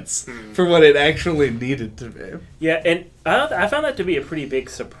intense for what it actually needed to be. Yeah, and I found that to be a pretty big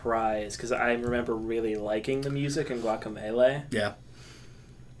surprise, because I remember really liking the music in Guacamelee. Yeah.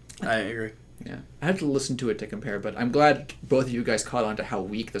 I agree. Yeah, I had to listen to it to compare, but I'm glad both of you guys caught on to how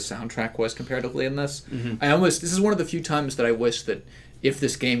weak the soundtrack was comparatively in this. Mm-hmm. This is one of the few times that I wish that if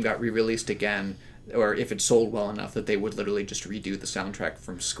this game got re-released again, or if it sold well enough, that they would literally just redo the soundtrack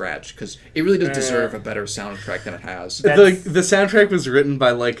from scratch, because it really does deserve a better soundtrack than it has. The soundtrack was written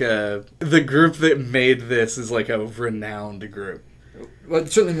by the group that made this is like a renowned group. Well,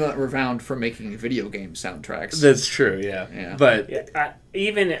 it's certainly not renowned for making video game soundtracks. That's true, yeah. But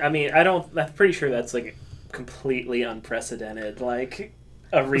I'm pretty sure that's like completely unprecedented. Like,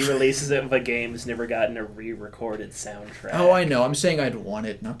 a re-release of a game has never gotten a re-recorded soundtrack. Oh, I know. I'm saying I'd want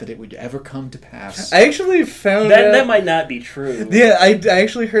it, not that it would ever come to pass. I actually found that might not be true. Yeah, I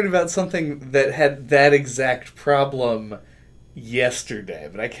actually heard about something that had that exact problem yesterday,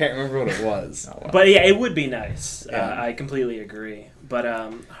 but I can't remember what it was. Oh, wow. But yeah, it would be nice. Yeah. I completely agree. But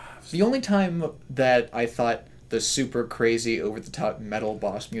the only time that I thought the super crazy over-the-top metal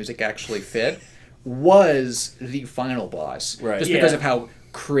boss music actually fit was the final boss. Right. Just because of how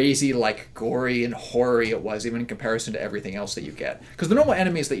crazy, like, gory and hoary it was, even in comparison to everything else that you get. Because the normal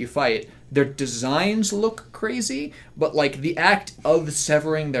enemies that you fight, their designs look crazy, but, like, the act of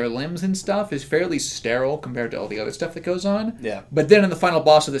severing their limbs and stuff is fairly sterile compared to all the other stuff that goes on. Yeah. But then in the final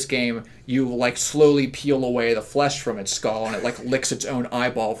boss of this game, you, like, slowly peel away the flesh from its skull, and it, like, licks its own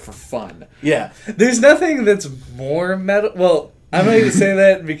eyeball for fun. Yeah. There's nothing that's more metal... Well, I'm not going to say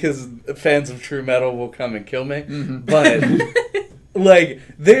that because fans of true metal will come and kill me, but... Like,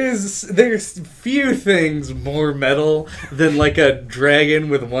 there's few things more metal than, like, a dragon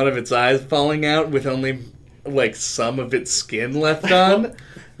with one of its eyes falling out with only, like, some of its skin left on.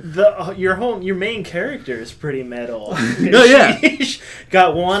 Your main character is pretty metal. Oh, yeah. She's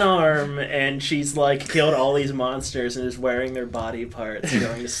got one arm, and she's, like, killed all these monsters and is wearing their body parts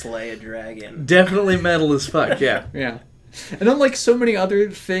going to slay a dragon. Definitely metal as fuck, yeah. Yeah. And unlike so many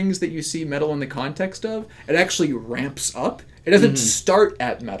other things that you see metal in the context of, it actually ramps up. It doesn't start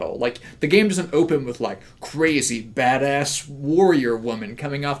at metal. Like, the game doesn't open with, like, crazy, badass warrior woman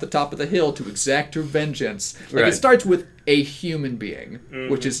coming off the top of the hill to exact her vengeance. Like, It starts with a human being,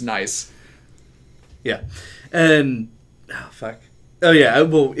 which is nice. Yeah. And... Oh, fuck. Oh, yeah.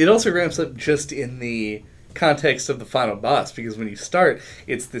 Well, it also ramps up just in the context of the final boss, because when you start,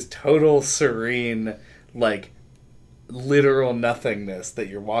 it's this total serene, like, literal nothingness that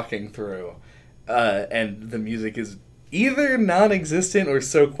you're walking through. And the music is either non-existent or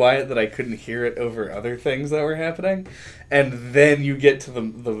so quiet that I couldn't hear it over other things that were happening. And then you get to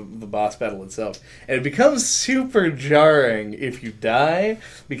the boss battle itself. And it becomes super jarring if you die,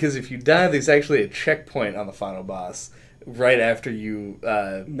 because if you die, there's actually a checkpoint on the final boss right after you...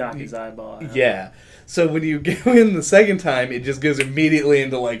 knock his eyeball out. Yeah. So when you go in the second time, it just goes immediately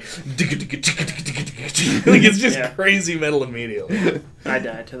into, like... like, it's just crazy metal immediately. I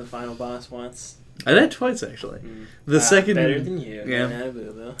died to the final boss once. I died twice, actually. The second... Better than you. Yeah.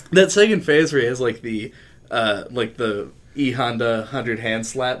 That second phase where he has, like, the E-Honda 100 hand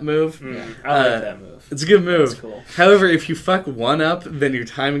slap move. I like that move. It's a good move. That's cool. However, if you fuck one up, then your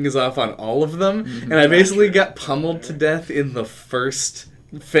timing is off on all of them. And I basically got pummeled to death in the first...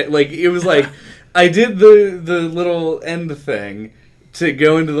 Like, it was like... I did the little end thing, to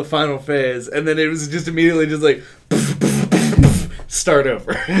go into the final phase, and then it was just immediately just like start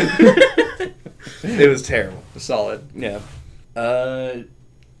over. It was terrible. Solid. Yeah.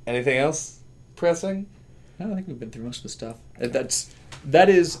 Anything else pressing? I don't think we've been through most of the stuff. That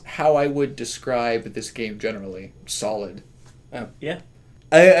is how I would describe this game generally. Solid. Yeah.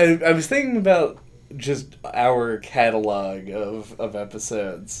 I was thinking about just our catalog of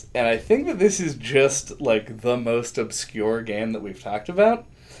episodes, and I think that this is just like the most obscure game that we've talked about,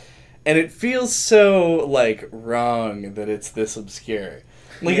 and it feels so like wrong that it's this obscure.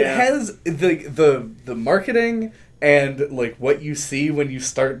 Like it has the marketing and like what you see when you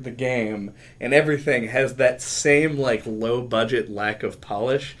start the game and everything has that same like low budget lack of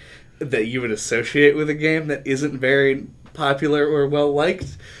polish that you would associate with a game that isn't very popular or well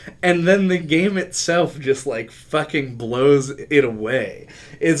liked, and then the game itself just like fucking blows it away.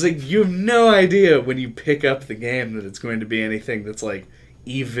 It's like you have no idea when you pick up the game that it's going to be anything that's like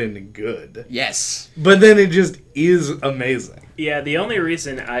even good. Yes. But then it just is amazing. Yeah, the only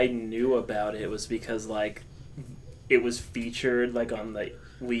reason I knew about it was because like it was featured like on the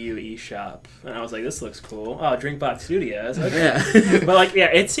Wii U eShop, and I was like, this looks cool. Oh, Drinkbox Studios. Okay. Yeah. But like, yeah,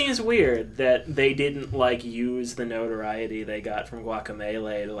 it seems weird that they didn't like use the notoriety they got from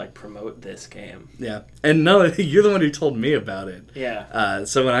Guacamelee to like promote this game. Yeah. And no, you're the one who told me about it. Yeah.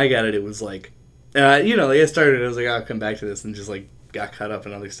 So when I got it, it was like, you know, like I started, I was like, I'll come back to this, and just like got caught up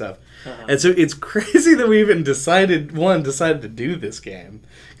in other stuff. Uh-huh. And so it's crazy that we even decided to do this game,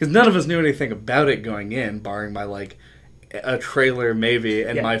 because none of us knew anything about it going in, barring my like a trailer maybe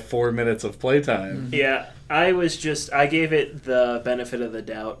and my 4 minutes of playtime. Yeah, I gave it the benefit of the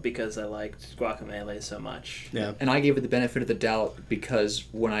doubt because I liked Guacamelee so much. Yeah. And I gave it the benefit of the doubt because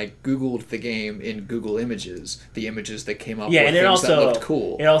when I Googled the game in Google Images, the images that came up were and things that looked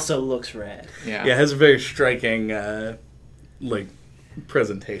cool. It also looks rad. Yeah. Yeah, it has a very striking like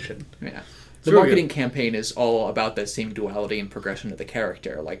presentation. Yeah. It's The real marketing good. campaign is all about that same duality and progression of the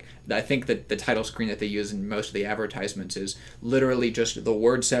character. Like, I think that the title screen that they use in most of the advertisements is literally just the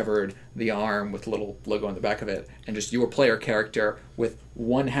word severed, the arm with a little logo on the back of it, and just your player character with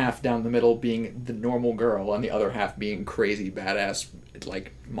one half down the middle being the normal girl and the other half being crazy, badass,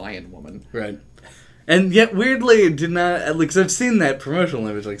 like, Mayan woman. Right. And yet, weirdly, it did not, like, 'cause I've seen that promotional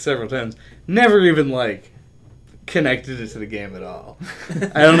image, like, several times, never even, like, connected it to the game at all.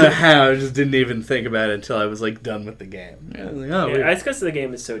 I don't know how, I just didn't even think about it until I was, like, done with the game. Yeah. I was like, oh, Yeah, weird. it's because the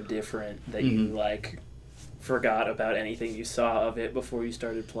game is so different that you Mhm. like forgot about anything you saw of it before you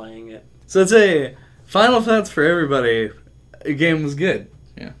started playing it. So it's a final thoughts for everybody. The game was good.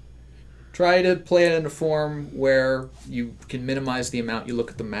 Try to play it in a form where you can minimize the amount you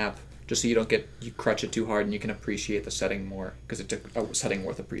look at the map, just so you don't you crutch it too hard and you can appreciate the setting more, because it's a setting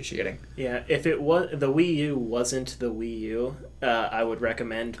worth appreciating. Yeah, if it was the Wii U wasn't the Wii U, I would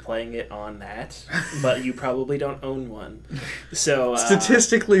recommend playing it on that. But you probably don't own one, so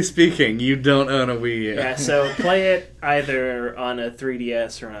Statistically speaking, you don't own a Wii U. yeah. So play it either on a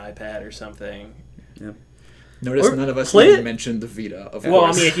 3DS or an iPad or something. Notice Or none of us play even it- mentioned the Vita, of Well, I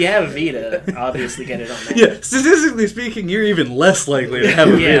course. mean, if you have a Vita, obviously get it on that. Yeah, statistically speaking, you're even less likely to have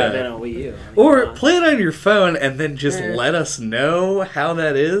a Yeah, Vita. than a Wii U. I mean, Or come on. play it on your phone and then just Eh. let us know how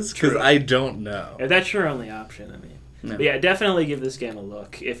that is, because True. I don't know. If that's your only option, I mean. No. But yeah, definitely give this game a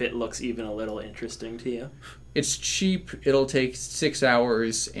look if it looks even a little interesting to you. It's cheap, it'll take 6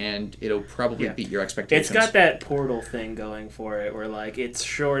 hours, and it'll probably Yeah. beat your expectations. It's got that Portal thing going for it, where like it's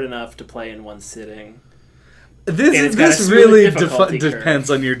short enough to play in one sitting. And it's got a This smooth really difficulty curve.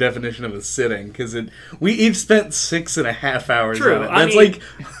 depends on your definition of a sitting, because we each spent 6.5 hours True, on it. I That's mean- like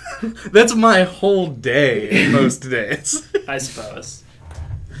that's my whole day most days. I suppose.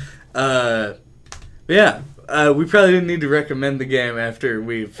 Yeah, we probably didn't need to recommend the game after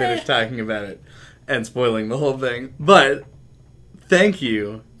we finished talking about it and spoiling the whole thing. But thank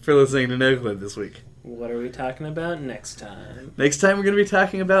you for listening to NoClip this week. What are we talking about next time? Next time we're going to be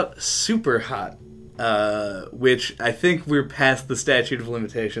talking about Super Hot, which I think we're past the statute of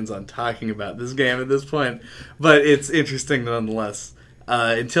limitations on talking about this game at this point, but it's interesting nonetheless.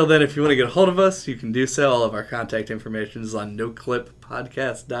 Until then, if you want to get a hold of us, you can do so. All of our contact information is on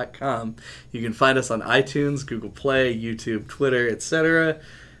noclippodcast.com. You can find us on iTunes, Google Play, YouTube, Twitter, etc.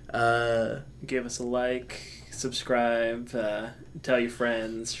 Give us a like, subscribe, tell your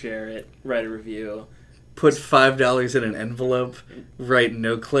friends, share it, write a review. Put $5 in an envelope, write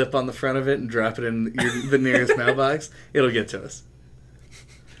no clip on the front of it, and drop it in the nearest mailbox. It'll get to us.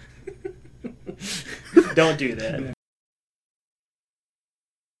 Don't do that.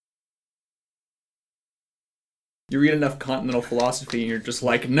 You read enough continental philosophy and you're just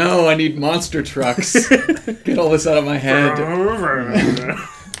like, no, I need monster trucks. Get all this out of my head.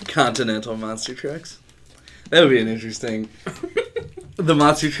 Continental monster trucks. That would be an interesting... The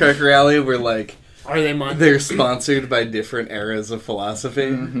monster truck rally where, like, Are they they're sponsored by different eras of philosophy.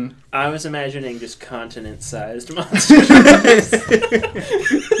 Mm-hmm. I was imagining just continent-sized monster trucks.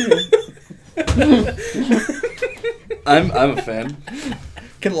 I'm a fan.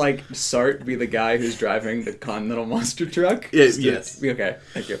 Can, like, Sart be the guy who's driving the continental monster truck? Yes. Yes. Okay,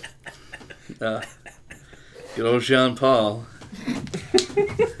 thank you. Good old Jean Paul.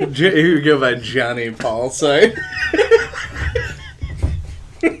 Here we go by Johnny Paul, sorry.